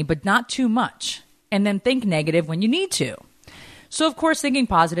sounds funny, but not too much. And then think negative when you need to. So, of course, thinking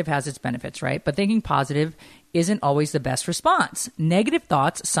positive has its benefits, right? But thinking positive isn't always the best response. Negative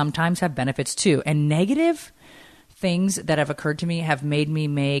thoughts sometimes have benefits too. And negative things that have occurred to me have made me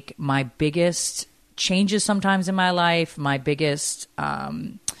make my biggest changes sometimes in my life, my biggest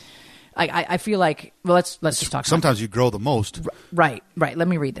I feel like, well, let's just talk. Sometimes you grow the most. Right. Let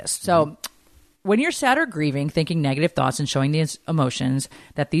me read this. So when you're sad or grieving, thinking negative thoughts and showing these emotions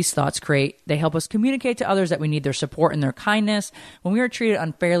that these thoughts create, they help us communicate to others that we need their support and their kindness. When we are treated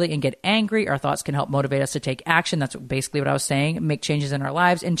unfairly and get angry, our thoughts can help motivate us to take action. That's basically what I was saying. Make changes in our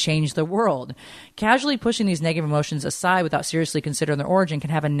lives and change the world. Casually pushing these negative emotions aside without seriously considering their origin can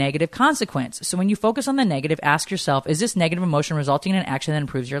have a negative consequence. So when you focus on the negative, ask yourself, is this negative emotion resulting in an action that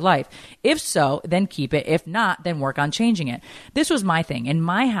improves your life? If so, then keep it. If not, then work on changing it. This was my thing. In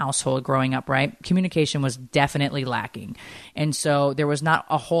my household growing up, right? Communication was definitely lacking. And so there was not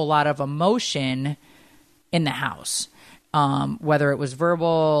a whole lot of emotion in the house, whether it was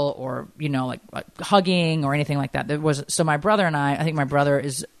verbal or, like hugging or anything like that. So my brother and I think my brother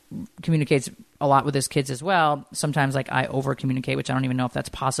communicates a lot with his kids as well. Sometimes like I over communicate, which I don't even know if that's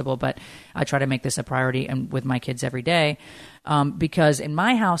possible, but I try to make this a priority and with my kids every day. Because in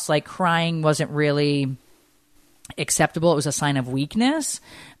my house, like crying wasn't really acceptable. It was a sign of weakness,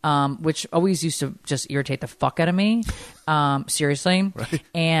 which always used to just irritate the fuck out of me. Seriously. Right.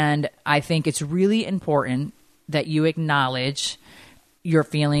 And I think it's really important that you acknowledge your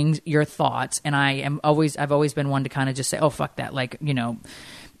feelings, your thoughts. And I've always been one to kind of just say, oh, fuck that. Like, no,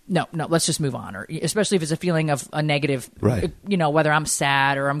 let's just move on. Or especially if it's a feeling of a negative, right. Whether I'm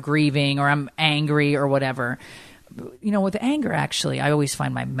sad or I'm grieving or I'm angry or whatever. With anger, actually, I always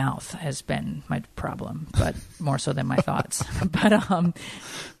find my mouth has been my problem, but more so than my thoughts. But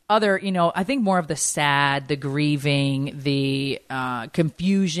I think more of the sad, the grieving, the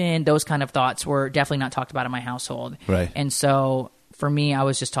confusion, those kind of thoughts were definitely not talked about in my household. Right. And so for me, I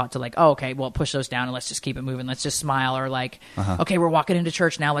was just taught to like, oh, okay, well, push those down and let's just keep it moving. Let's just smile, or like, okay, we're walking into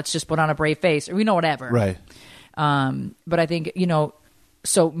church now. Let's just put on a brave face, or whatever. Right. But I think,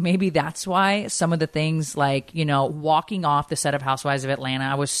 so maybe that's why some of the things like, walking off the set of Housewives of Atlanta,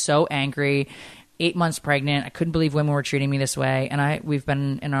 I was so angry, 8 months pregnant. I couldn't believe women were treating me this way. And we've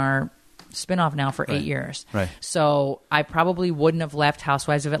been in our spinoff now for 8 years. Right. So I probably wouldn't have left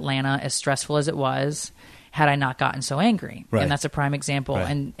Housewives of Atlanta, as stressful as it was, had I not gotten so angry. Right. And that's a prime example.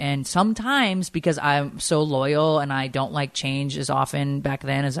 Right. And sometimes because I'm so loyal and I don't like change as often back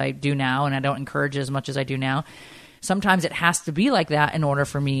then as I do now, and I don't encourage it as much as I do now, sometimes it has to be like that in order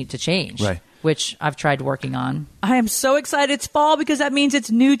for me to change, right. Which I've tried working on. I am so excited it's fall because that means it's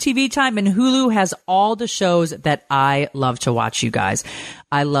new TV time, and Hulu has all the shows that I love to watch, you guys.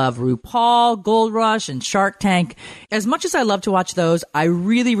 I love RuPaul, Gold Rush, and Shark Tank. As much as I love to watch those, I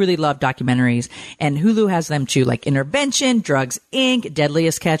really, really love documentaries, and Hulu has them too, like Intervention, Drugs, Inc.,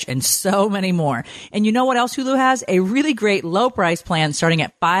 Deadliest Catch, and so many more. And you know what else Hulu has? A really great low price plan starting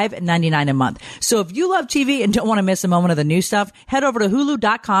at $5.99 a month. So if you love TV and don't want to miss a moment of the new stuff, head over to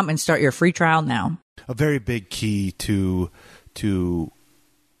hulu.com and start your free trial now. A very big key to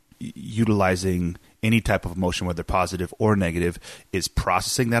utilizing any type of emotion, whether positive or negative, is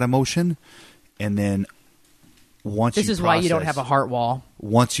processing that emotion. And then this is why you don't have a heart wall.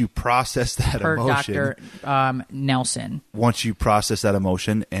 Once you process that emotion, Dr. Nelson. Once you process that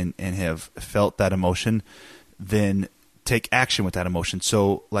emotion and have felt that emotion, then take action with that emotion.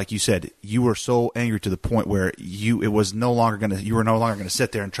 So, like you said, you were so angry to the point where you were no longer going to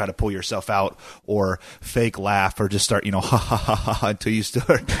sit there and try to pull yourself out or fake laugh or just start, ha ha ha ha until you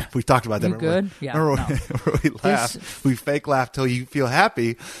start. We talked about that. You good? Yeah. Remember when we laugh? We fake laugh till you feel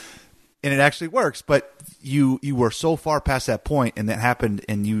happy, and it actually works. But you were so far past that point, and that happened,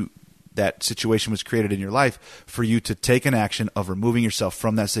 and that situation was created in your life for you to take an action of removing yourself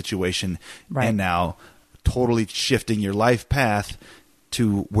from that situation, right. And now totally shifting your life path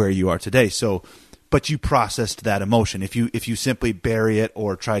to where you are today. So, but you processed that emotion. If you simply bury it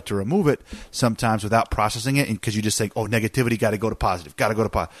or try to remove it sometimes without processing it, because you just think, oh, negativity, got to go to positive.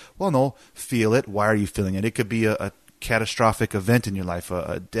 Well, no, feel it. Why are you feeling it? It could be a catastrophic event in your life,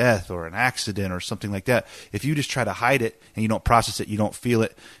 a death or an accident or something like that. If you just try to hide it and you don't process it, you don't feel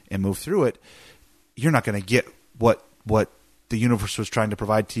it and move through it, you're not going to get what the universe was trying to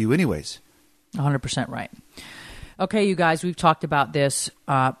provide to you anyways. 100% right. Okay, you guys, we've talked about this,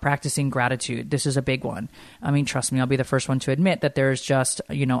 practicing gratitude. This is a big one. I mean, trust me, I'll be the first one to admit that there's just,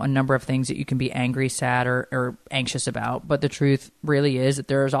 a number of things that you can be angry, sad, or anxious about. But the truth really is that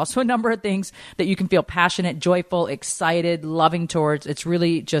there's also a number of things that you can feel passionate, joyful, excited, loving towards. It's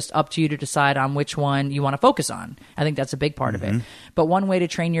really just up to you to decide on which one you want to focus on. I think that's a big part of it. But one way to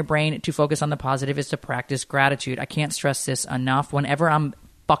train your brain to focus on the positive is to practice gratitude. I can't stress this enough. Whenever I'm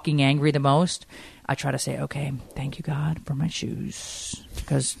fucking angry the most, I try to say, okay, thank you, God, for my shoes.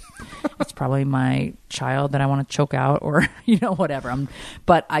 Because it's probably my child that I want to choke out or, whatever.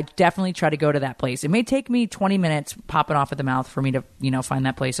 But I definitely try to go to that place. It may take me 20 minutes popping off at the mouth for me to, find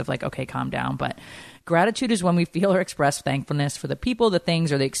that place of like, okay, calm down. But gratitude is when we feel or express thankfulness for the people, the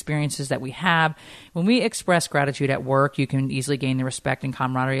things, or the experiences that we have. When we express gratitude at work, you can easily gain the respect and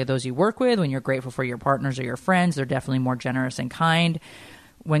camaraderie of those you work with. When you're grateful for your partners or your friends, they're definitely more generous and kind.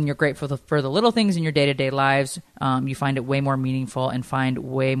 When you're grateful for the little things in your day-to-day lives, you find it way more meaningful and find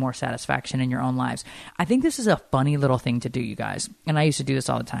way more satisfaction in your own lives. I think this is a funny little thing to do, you guys. And I used to do this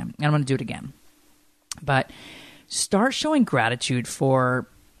all the time. And I'm going to do it again. But start showing gratitude for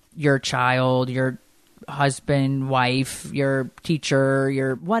your child, your husband, wife, your teacher,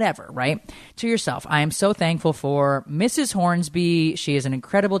 your whatever, right? To yourself. I am so thankful for Mrs. Hornsby. She is an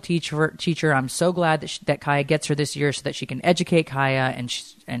incredible teacher. I'm so glad that Kaya gets her this year so that she can educate Kaya,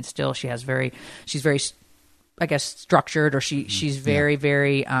 and still she's very, I guess, structured, or she's very,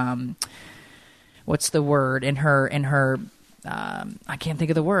 very, what's the word in her, I can't think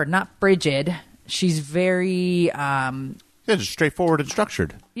of the word, not frigid. She's very, just straightforward and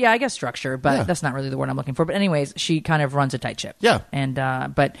structured. Yeah, I guess structure, but that's not really the word I'm looking for. But anyways, she kind of runs a tight ship. Yeah. And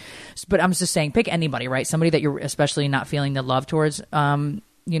but I'm just saying, pick anybody, right? Somebody that you're especially not feeling the love towards,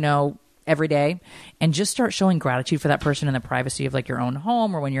 every day, and just start showing gratitude for that person in the privacy of like your own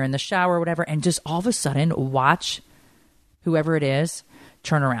home or when you're in the shower or whatever, and just all of a sudden watch whoever it is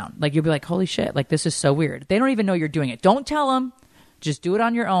turn around. Like you'll be like, holy shit, like this is so weird. They don't even know you're doing it. Don't tell them. Just do it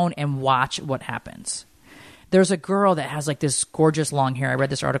on your own and watch what happens. There's a girl that has like this gorgeous long hair. I read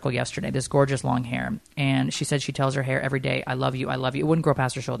this article yesterday, this gorgeous long hair. And she said she tells her hair every day, I love you, I love you. It wouldn't grow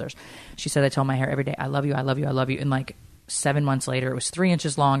past her shoulders. She said, I tell my hair every day, I love you, I love you, I love you. And like 7 months later, it was 3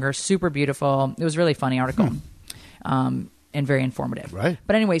 inches longer, super beautiful. It was a really funny article and very informative. Right.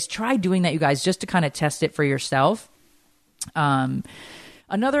 But anyways, try doing that, you guys, just to kind of test it for yourself.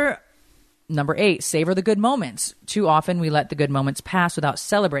 Number 8, savor the good moments. Too often we let the good moments pass without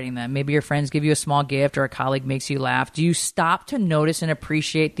celebrating them. Maybe your friends give you a small gift or a colleague makes you laugh. Do you stop to notice and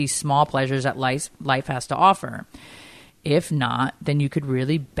appreciate these small pleasures that life has to offer? If not, then you could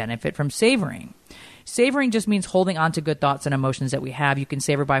really benefit from savoring. Savoring just means holding on to good thoughts and emotions that we have. You can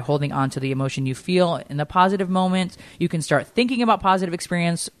savor by holding on to the emotion you feel in the positive moment. You can start thinking about positive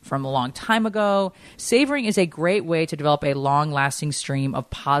experience from a long time ago. Savoring is a great way to develop a long-lasting stream of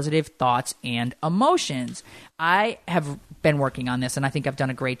positive thoughts and emotions. I have been working on this, and I think I've done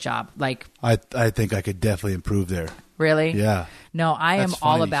a great job. Like, I think I could definitely improve there. Really? Yeah. No, I am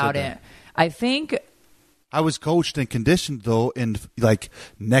all about it. I think I was coached and conditioned, though, in like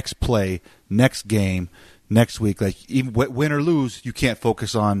next play, next game, next week. Like even win or lose, you can't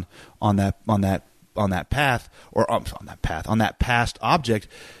focus on that path or on that past object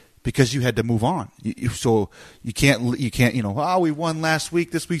because you had to move on. So you can't we won last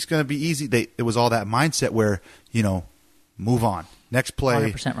week. This week's going to be easy. It was all that mindset where move on, next play,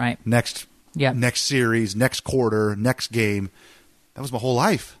 100% right. Next series, next quarter, next game. That was my whole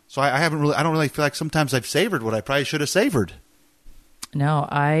life. So I don't really feel like sometimes I've savored what I probably should have savored. No,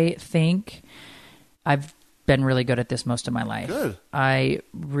 I think I've been really good at this most of my life. Good. I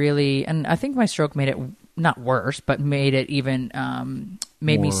think my stroke made it not worse, but made it even,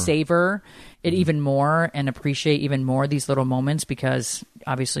 made me savor it even more and appreciate even more these little moments because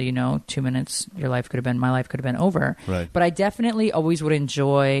obviously, 2 minutes, my life could have been over. Right. But I definitely always would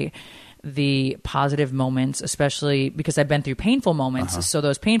enjoy the positive moments, especially because I've been through painful moments. Uh-huh. So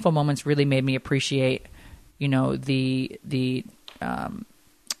those painful moments really made me appreciate, the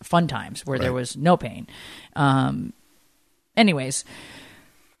fun times where there was no pain. Anyways,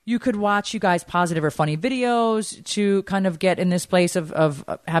 you could watch, you guys, positive or funny videos to kind of get in this place of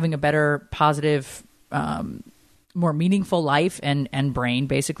having a better, positive, more meaningful life and brain,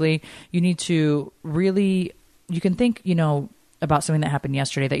 basically. You need to really, you can think, about something that happened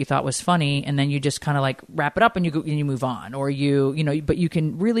yesterday that you thought was funny, and then you just kind of like wrap it up and you move on, or but you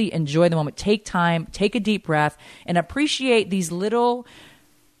can really enjoy the moment. Take time, take a deep breath, and appreciate these little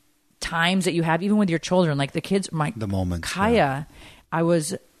times that you have, even with your children. Like the kids, the moments. Kaya, yeah. I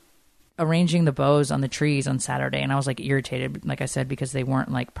was arranging the bows on the trees on Saturday, and I was like irritated, like I said, because they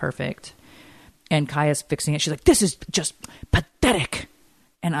weren't like perfect. And Kaya's fixing it. She's like, "This is just pathetic,"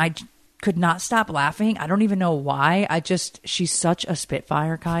 and I could not stop laughing. I don't even know why. She's such a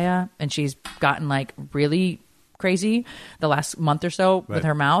spitfire, Kaya, and she's gotten like really crazy the last month or so with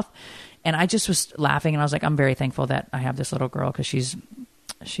her mouth. And I just was laughing, and I was like, I'm very thankful that I have this little girl because she's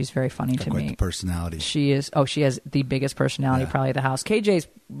very funny to me. Quite the personality. She is. Oh, she has the biggest personality probably of the house. KJ's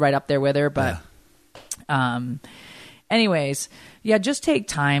right up there with her, but anyways, just take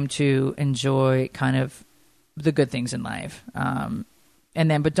time to enjoy kind of the good things in life.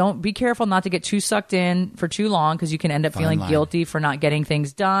 But don't be careful not to get too sucked in for too long, because you can end up feeling line. guilty for not getting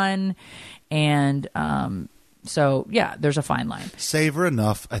things done. And so, yeah, there's a fine line. Savor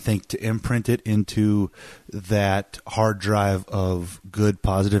enough, I think, to imprint it into that hard drive of good,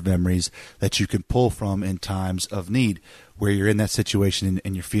 positive memories that you can pull from in times of need, where you're in that situation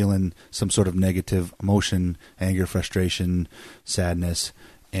and you're feeling some sort of negative emotion, anger, frustration, sadness,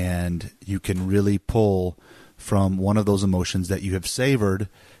 and you can really pull from one of those emotions that you have savored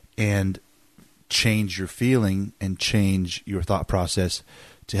and change your feeling and change your thought process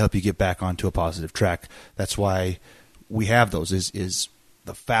to help you get back onto a positive track. That's why we have those. Is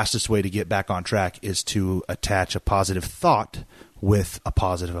the fastest way to get back on track is to attach a positive thought with a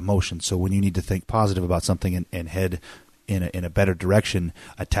positive emotion. So when you need to think positive about something and head in a better direction,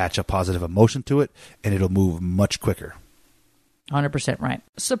 attach a positive emotion to it, and it'll move much quicker. 100% right.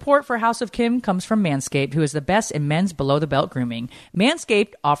 Support for House of Kim comes from Manscaped, who is the best in men's below-the-belt grooming.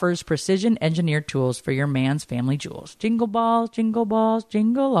 Manscaped offers precision-engineered tools for your man's family jewels. Jingle balls,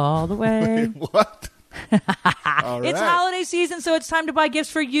 jingle all the way. What? All It's right. holiday season, so it's time to buy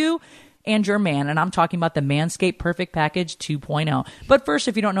gifts for you and your man. And I'm talking about the Manscaped Perfect Package 2.0. But first,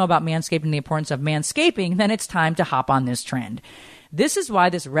 if you don't know about Manscaped and the importance of manscaping, then it's time to hop on this trend. This is why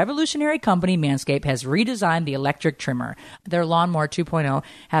this revolutionary company, Manscaped, has redesigned the electric trimmer. Their Lawnmower 2.0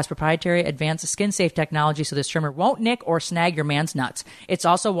 has proprietary advanced skin-safe technology, so this trimmer won't nick or snag your man's nuts. It's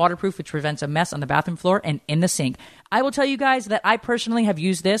also waterproof, which prevents a mess on the bathroom floor and in the sink. I will tell you guys that I personally have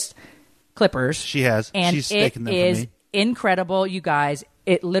used this clippers. She has. And She's it staking them for is me. incredible, you guys.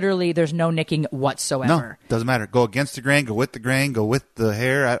 It literally, there's no nicking whatsoever. No, doesn't matter. Go against the grain, go with the grain, go with the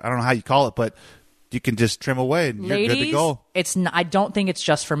hair. I don't know how you call it, but you can just trim away and you're Ladies, good to go. I don't think it's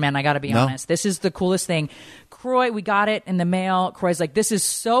just for men. I got to be No. honest. This is the coolest thing. Croy, we got it in the mail. Croy's like, this is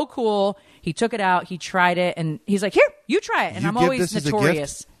so cool. He took it out. He tried it. And he's like, here, you try it. And You I'm give always this as a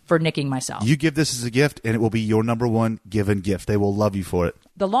notorious for nicking myself. You give this as a gift, and it will be your number one given gift. They will love you for it.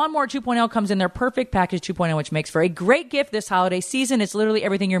 The Lawnmower 2.0 comes in their Perfect Package 2.0, which makes for a great gift this holiday season. It's literally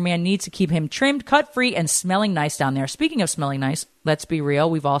everything your man needs to keep him trimmed, cut-free, and smelling nice down there. Speaking of smelling nice, let's be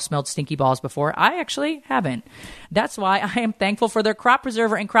real. We've all smelled stinky balls before. I actually haven't. That's why I am thankful for their Crop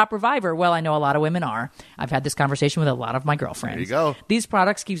Preserver and Crop Reviver. Well, I know a lot of women are. I've had this conversation with a lot of my girlfriends. There you go. These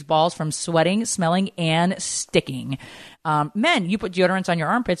products keeps balls from sweating, smelling, and sticking. Men, you put deodorants on your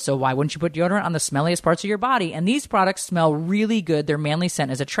armpits, so why wouldn't you put deodorant on the smelliest parts of your body? And these products smell really good. Their manly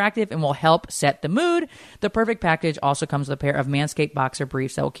scent is attractive and will help set the mood. The Perfect Package also comes with a pair of Manscaped boxer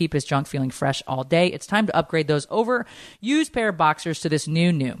briefs that will keep his junk feeling fresh all day. It's time to upgrade those overused pair of boxers to this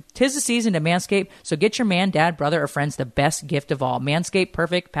new. 'Tis the season to Manscaped, so get your man, dad, brother, or friends the best gift of all. Manscaped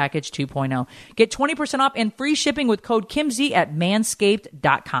Perfect Package 2.0. Get 20% off and free shipping with code KIMZ at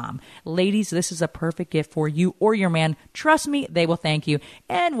manscaped.com. Ladies, this is a perfect gift for you or your man. Trust me, they will thank you.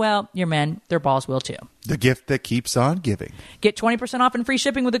 And, well, your men, their balls will too. The gift that keeps on giving. Get 20% off and free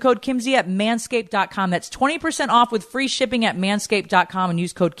shipping with the code KIMZ at manscaped.com. That's 20% off with free shipping at manscaped.com and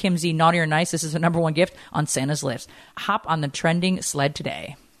use code KIMZ. Naughty or nice, this is the number one gift on Santa's list. Hop on the trending sled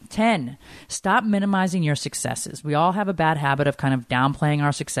today. 10. Stop minimizing your successes. We all have a bad habit of kind of downplaying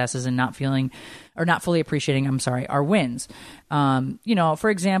our successes and not fully appreciating, our wins. For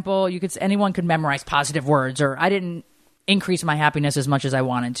example, anyone could memorize positive words, or I didn't increase my happiness as much as I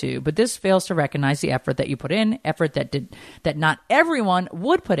wanted to. But this fails to recognize the effort that you put in, effort that not everyone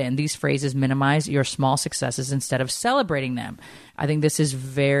would put in. These phrases minimize your small successes instead of celebrating them. I think this is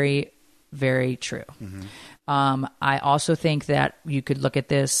very, very true. Mm-hmm. I also think that you could look at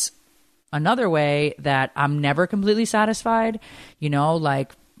this another way, that I'm never completely satisfied.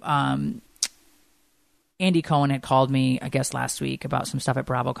 Andy Cohen had called me, I guess, last week about some stuff at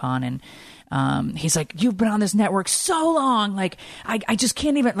BravoCon, and he's like, you've been on this network so long, like, I just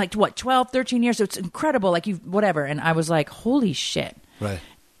can't even, 12, 13 years, so it's incredible, whatever. And I was like, holy shit. Right.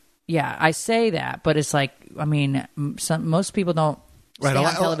 Yeah, I say that, but it's like, most people don't stay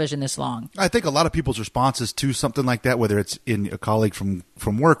on television this long. I think a lot of people's responses to something like that, whether it's in a colleague from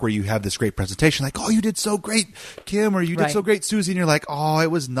work where you have this great presentation, like, oh, you did so great, Kim, or you did so great, Susie, and you're like, oh,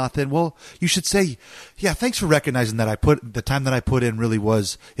 it was nothing. Well, you should say, yeah, thanks for recognizing that the time that I put in really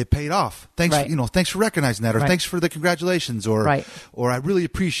it paid off. Thanks, thanks for recognizing that, or thanks for the congratulations, or I really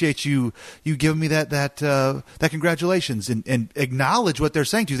appreciate you giving me that congratulations, and acknowledge what they're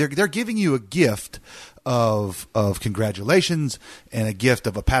saying to you. They're giving you a gift of congratulations and a gift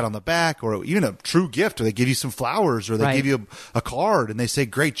of a pat on the back, or even a true gift, or they give you some flowers, or they give you a card and they say,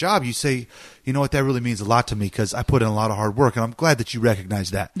 great job. You say, you know what, that really means a lot to me because I put in a lot of hard work, and I'm glad that you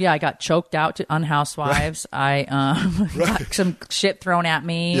recognize that. Yeah, I got choked out on Housewives. Right. I got some shit thrown at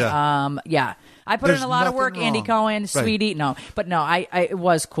me. Yeah. I put in a lot of work, nothing Andy wrong. Cohen, Right. sweetie. No, but no, it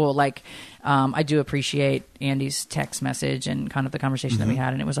was cool. Like, I do appreciate Andy's text message and kind of the conversation that we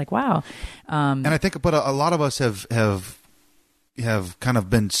had, and it was like, wow. And I think, but a lot of us have kind of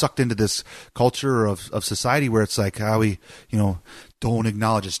been sucked into this culture of society where it's like how we, don't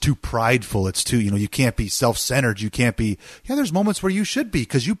acknowledge. It's too prideful. It's too, you can't be self-centered. You can't be, there's moments where you should be,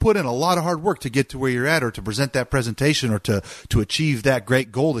 because you put in a lot of hard work to get to where you're at, or to present that presentation, or to achieve that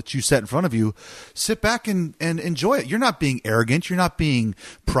great goal that you set in front of you. Sit back and enjoy it. You're not being arrogant. You're not being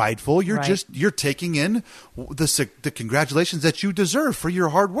prideful. You're Right. you're taking in the congratulations that you deserve for your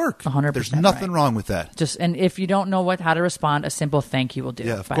hard work. 100% There's nothing wrong with that. And if you don't know how to respond, a simple thank you will do.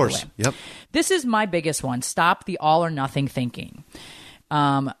 Yeah, of by course. The way. Yep. This is my biggest one. Stop the all or nothing thinking.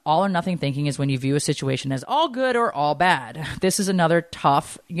 All or nothing thinking is when you view a situation as all good or all bad. This is another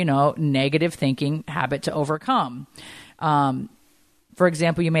tough, negative thinking habit to overcome. For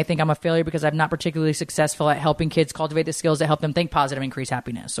example, you may think I'm a failure because I'm not particularly successful at helping kids cultivate the skills that help them think positive and increase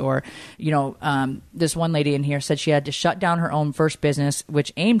happiness. Or, this one lady in here said she had to shut down her own first business,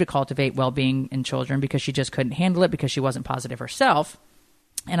 which aimed to cultivate well-being in children, because she just couldn't handle it because she wasn't positive herself.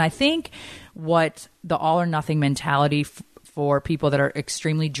 And I think what the all or nothing mentality for people that are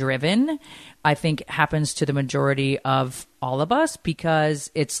extremely driven, I think happens to the majority of all of us, because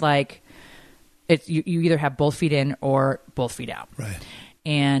it's like you either have both feet in or both feet out. Right.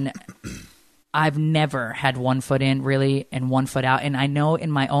 And I've never had one foot in really and one foot out. And I know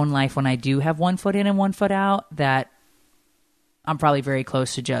in my own life, when I do have one foot in and one foot out, that I'm probably very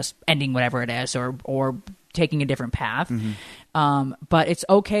close to just ending whatever it is, or taking a different path. Mm-hmm. But it's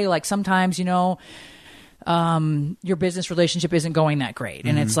okay. Like sometimes, your business relationship isn't going that great.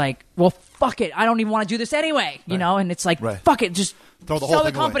 And it's like, well, fuck it. I don't even want to do this anyway, and it's like, Right. fuck it. Just Throw the sell whole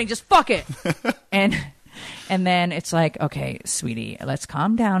the thing company. away. Just fuck it. and then it's like, okay, sweetie, let's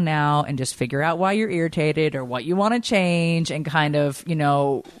calm down now and just figure out why you're irritated or what you want to change, and kind of,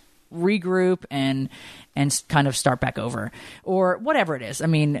 regroup and kind of start back over, or whatever it is. I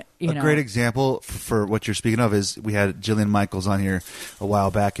mean, A great example for what you're speaking of is we had Jillian Michaels on here a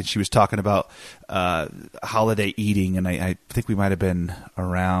while back, and she was talking about holiday eating, and I think we might have been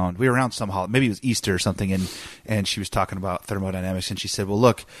around some holiday, maybe it was Easter or something, and she was talking about thermodynamics, and she said, well,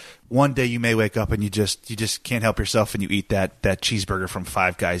 look, one day you may wake up and you just can't help yourself, and you eat that cheeseburger from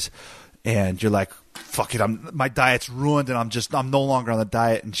Five Guys, and you're like, fuck it, my diet's ruined, and I'm no longer on the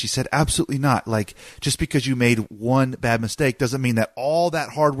diet. And she said, absolutely not. Like, just because you made one bad mistake doesn't mean that all that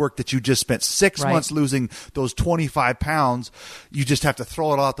hard work that you just spent 6 Right. months losing those 25 pounds, you just have to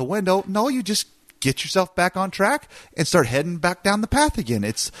throw it all out the window. No, you just get yourself back on track and start heading back down the path again.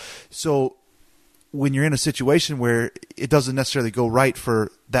 It's so when you're in a situation where it doesn't necessarily go right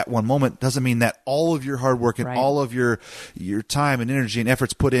for that one moment, doesn't mean that all of your hard work and Right. all of your time and energy and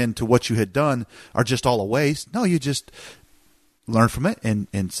efforts put into what you had done are just all a waste. No, you just learn from it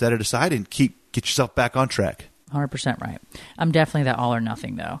and set it aside and get yourself back on track. 100% right. I'm definitely that all or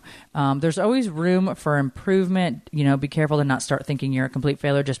nothing, though. There's always room for improvement. Be careful to not start thinking you're a complete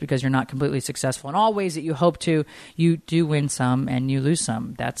failure just because you're not completely successful in all ways that you hope to. You do win some and you lose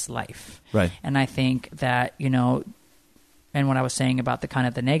some. That's life. Right. And I think that, and what I was saying about the kind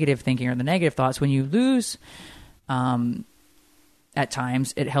of the negative thinking or the negative thoughts, when you lose, at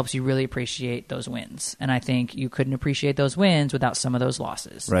times it helps you really appreciate those wins. And I think you couldn't appreciate those wins without some of those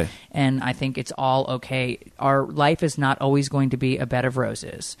losses. Right. And I think it's all okay. Our life is not always going to be a bed of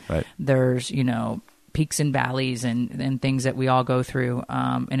roses. Right. There's, peaks and valleys and things that we all go through.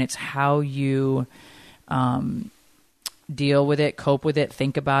 And it's how you deal with it, cope with it,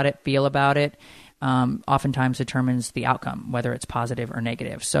 think about it, feel about it. Oftentimes determines the outcome, whether it's positive or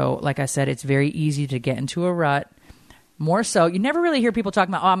negative. So like I said, it's very easy to get into a rut. More so, you never really hear people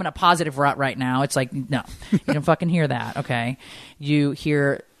talking about, I'm in a positive rut right now. It's like, no, you don't fucking hear that, okay? You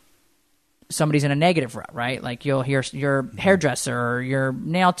hear somebody's in a negative rut, right? Like you'll hear your hairdresser or your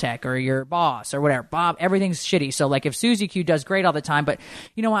nail tech or your boss or whatever. Bob, everything's shitty. So like if Susie Q does great all the time, but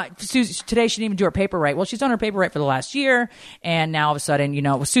you know what? Susie, today she didn't even do her paper right. Well, she's done her paper right for the last year. And now all of a sudden,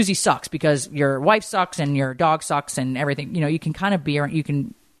 well, Susie sucks because your wife sucks and your dog sucks and everything. You can kind of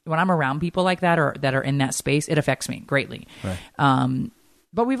when I'm around people like that or that are in that space, it affects me greatly. Right.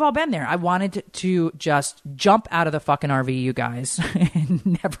 But we've all been there. I wanted to just jump out of the fucking RV, you guys,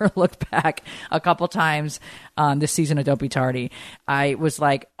 and never look back. A couple times this season of Don't Be Tardy, I was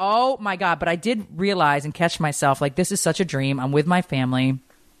like, oh my God. But I did realize and catch myself, like, this is such a dream. I'm with my family,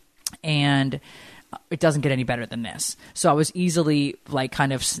 and it doesn't get any better than this. So I was easily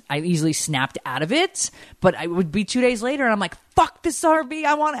I easily snapped out of it, but it would be 2 days later and I'm like, fuck this RV.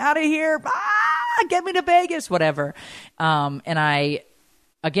 I want out of here. Get me to Vegas, whatever. And I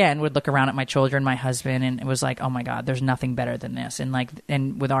again, would look around at my children, my husband, and it was like, oh my God, there's nothing better than this. And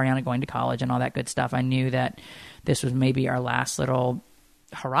with Ariana going to college and all that good stuff, I knew that this was maybe our last little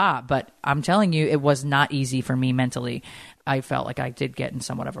hurrah. But I'm telling you, it was not easy for me mentally. I felt like I did get in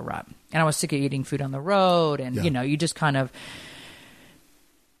somewhat of a rut, and I was sick of eating food on the road. And, you just kind of,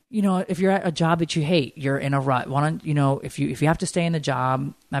 if you're at a job that you hate, you're in a rut. If you have to stay in the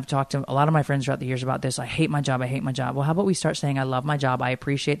job, I've talked to a lot of my friends throughout the years about this. I hate my job. Well, how about we start saying, I love my job. I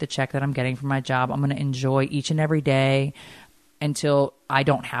appreciate the check that I'm getting from my job. I'm going to enjoy each and every day until I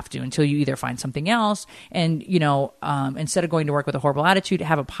don't have to, until you either find something else. And, instead of going to work with a horrible attitude,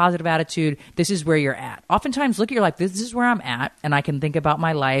 have a positive attitude. This is where you're at. Oftentimes look at your life. This is where I'm at. And I can think about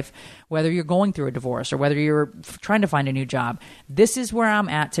my life, whether you're going through a divorce or whether you're trying to find a new job. This is where I'm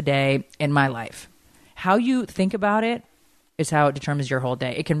at today in my life. How you think about it is how it determines your whole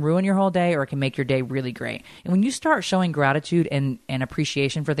day. It can ruin your whole day, or it can make your day really great. And when you start showing gratitude and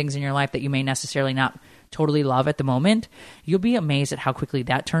appreciation for things in your life that you may necessarily not totally love at the moment, you'll be amazed at how quickly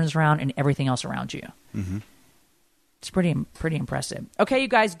that turns around and everything else around you. Mm-hmm. It's pretty impressive. Okay, you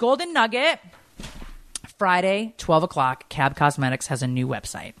guys, Golden Nugget. Friday, 12 o'clock, Cab Cosmetics has a new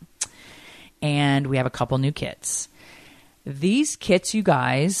website. And we have a couple new kits. These kits, you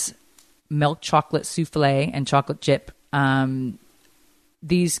guys, milk chocolate souffle and chocolate chip,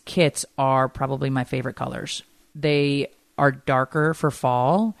 these kits are probably my favorite colors. They are darker for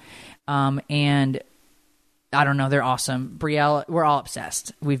fall, and I don't know, they're awesome. Brielle, we're all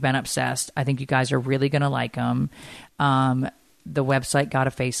obsessed. We've been obsessed. I think you guys are really going to like them. The website got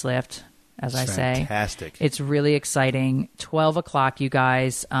a facelift, as I say. Fantastic. It's really exciting. 12 o'clock, you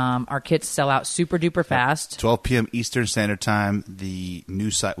guys. Our kits sell out super duper fast. 12 p.m. Eastern Standard Time. The new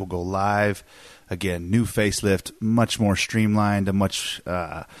site will go live. Again, new facelift, much more streamlined, a much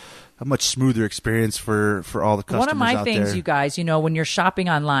smoother experience for all the customers out there. One of my things, you guys, when you're shopping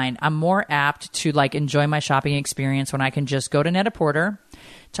online, I'm more apt to enjoy my shopping experience when I can just go to Net-a-Porter,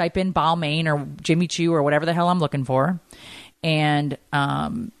 type in Balmain or Jimmy Choo or whatever the hell I'm looking for, and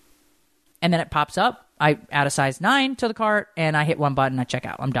then it pops up. I add a size 9 to the cart, and I hit one button. I check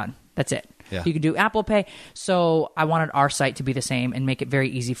out. I'm done. That's it. Yeah. You can do Apple Pay. So I wanted our site to be the same and make it very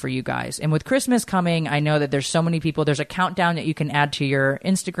easy for you guys. And with Christmas coming, I know that there's so many people. There's a countdown that you can add to your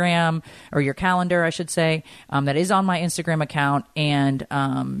Instagram, or your calendar, I should say, that is on my Instagram account, and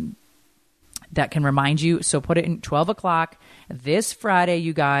that can remind you. So put it in 12 o'clock this Friday,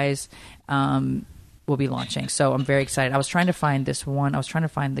 you guys. Will be launching. So I'm very excited. I was trying to find this one. I was trying to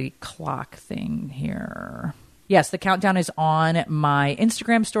find the clock thing here. Yes, the countdown is on my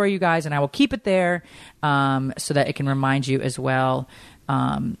Instagram story, you guys, and I will keep it there so that it can remind you as well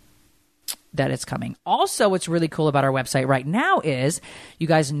that it's coming. Also, what's really cool about our website right now is, you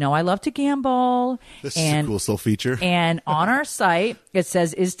guys know I love to gamble. This is a cool little feature. And on our site, it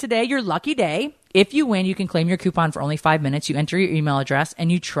says, is today your lucky day? If you win, you can claim your coupon for only 5 minutes. You enter your email address and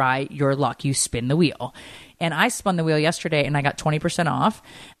you try your luck. You spin the wheel. And I spun the wheel yesterday and I got 20% off.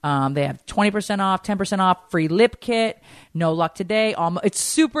 They have 20% off, 10% off, free lip kit, no luck today. It's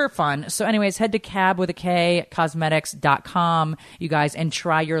super fun. So anyways, head to cosmetics.com, you guys, and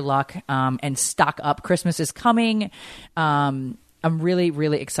try your luck and stock up. Christmas is coming. I'm really,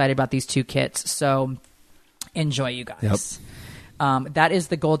 really excited about these 2 kits. So enjoy, you guys. Yep. That is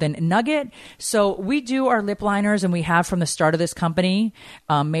the Golden Nugget. So we do our lip liners, and we have from the start of this company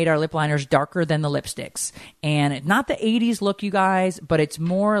made our lip liners darker than the lipsticks. And not the 80s look, you guys, but it's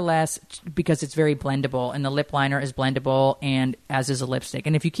more or less because it's very blendable, and the lip liner is blendable, and as is a lipstick.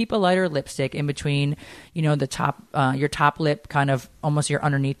 And if you keep a lighter lipstick in between, the top, your top lip, kind of almost your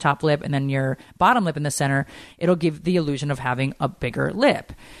underneath top lip, and then your bottom lip in the center, it'll give the illusion of having a bigger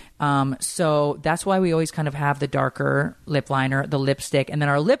lip. So that's why we always kind of have the darker lip liner, the lipstick, and then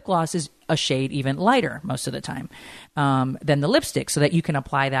our lip gloss is a shade even lighter most of the time than the lipstick, so that you can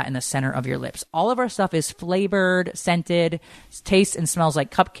apply that in the center of your lips. All of our stuff is flavored, scented, tastes and smells like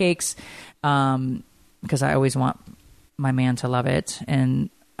cupcakes, because I always want my man to love it,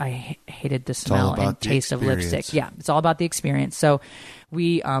 and I hated the smell and taste of lipstick. Yeah, it's all about the experience. So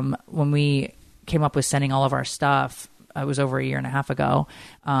we, when we came up with sending all of our stuff, it was over a year and a half ago,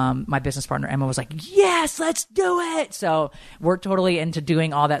 my business partner Emma was like, yes, let's do it. So we're totally into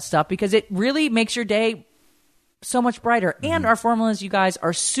doing all that stuff because it really makes your day so much brighter. Mm-hmm. And our formulas, you guys,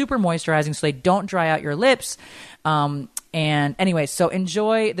 are super moisturizing, so they don't dry out your lips. And anyway, so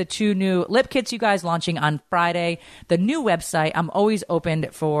enjoy the 2 new lip kits, you guys, launching on Friday. The new website, I'm always open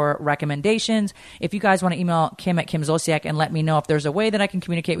for recommendations. If you guys want to email Kim at Kim Zolciak and let me know if there's a way that I can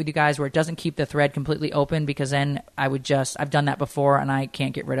communicate with you guys where it doesn't keep the thread completely open, because then I've done that before and I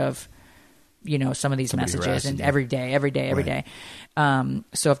can't get rid of some of these Somebody messages harassing and you. every day.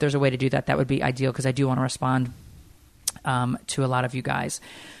 So if there's a way to do that, that would be ideal because I do want to respond to a lot of you guys.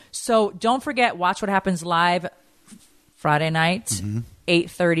 So don't forget, Watch What Happens Live Friday night,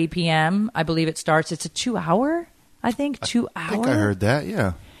 8:30 p.m. I believe it starts. It's a 2-hour, I think. 2 hours. I think I heard that,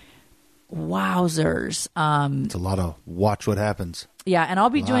 yeah. Wowzers. It's a lot of watch what happens. Yeah, and I'll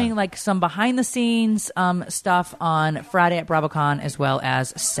be doing like some behind the scenes stuff on Friday at BravoCon as well as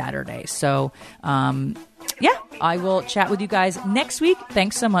Saturday. So, yeah, I will chat with you guys next week.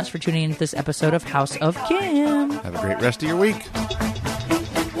 Thanks so much for tuning in to this episode of House of Kim. Have a great rest of your week.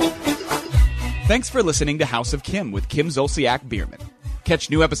 Thanks for listening to House of Kim with Kim Zolciak Bierman. Catch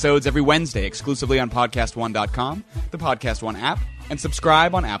new episodes every Wednesday exclusively on PodcastOne.com, the Podcast One app, and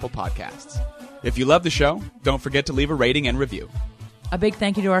subscribe on Apple Podcasts. If you love the show, don't forget to leave a rating and review. A big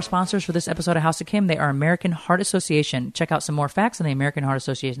thank you to our sponsors for this episode of House of Kim. They are American Heart Association. Check out some more facts on the American Heart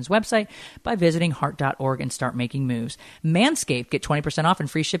Association's website by visiting heart.org and start making moves. Manscaped, get 20% off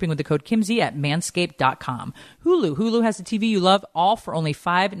and free shipping with the code KIMZ at manscaped.com. Hulu has the TV you love, all for only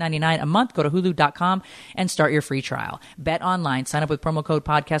 $5.99 a month. Go to hulu.com and start your free trial. Bet online, sign up with promo code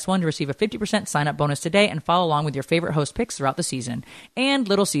podcast1 to receive a 50% sign up bonus today and follow along with your favorite host picks throughout the season. And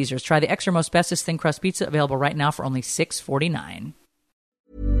Little Caesars, try the extra most bestest thin crust pizza, available right now for only $6.49.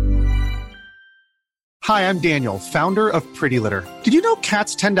 Hi, I'm Daniel, founder of Pretty Litter. Did you know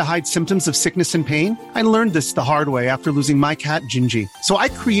cats tend to hide symptoms of sickness and pain? I learned this the hard way after losing my cat, Gingy. So I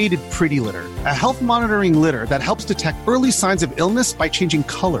created Pretty Litter, a health monitoring litter that helps detect early signs of illness by changing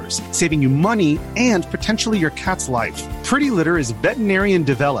colors, saving you money and potentially your cat's life. Pretty Litter is veterinarian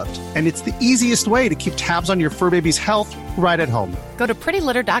developed, and it's the easiest way to keep tabs on your fur baby's health right at home. Go to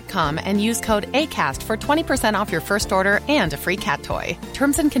prettylitter.com and use code ACAST for 20% off your first order and a free cat toy.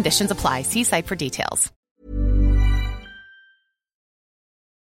 Terms and conditions apply. See site for details.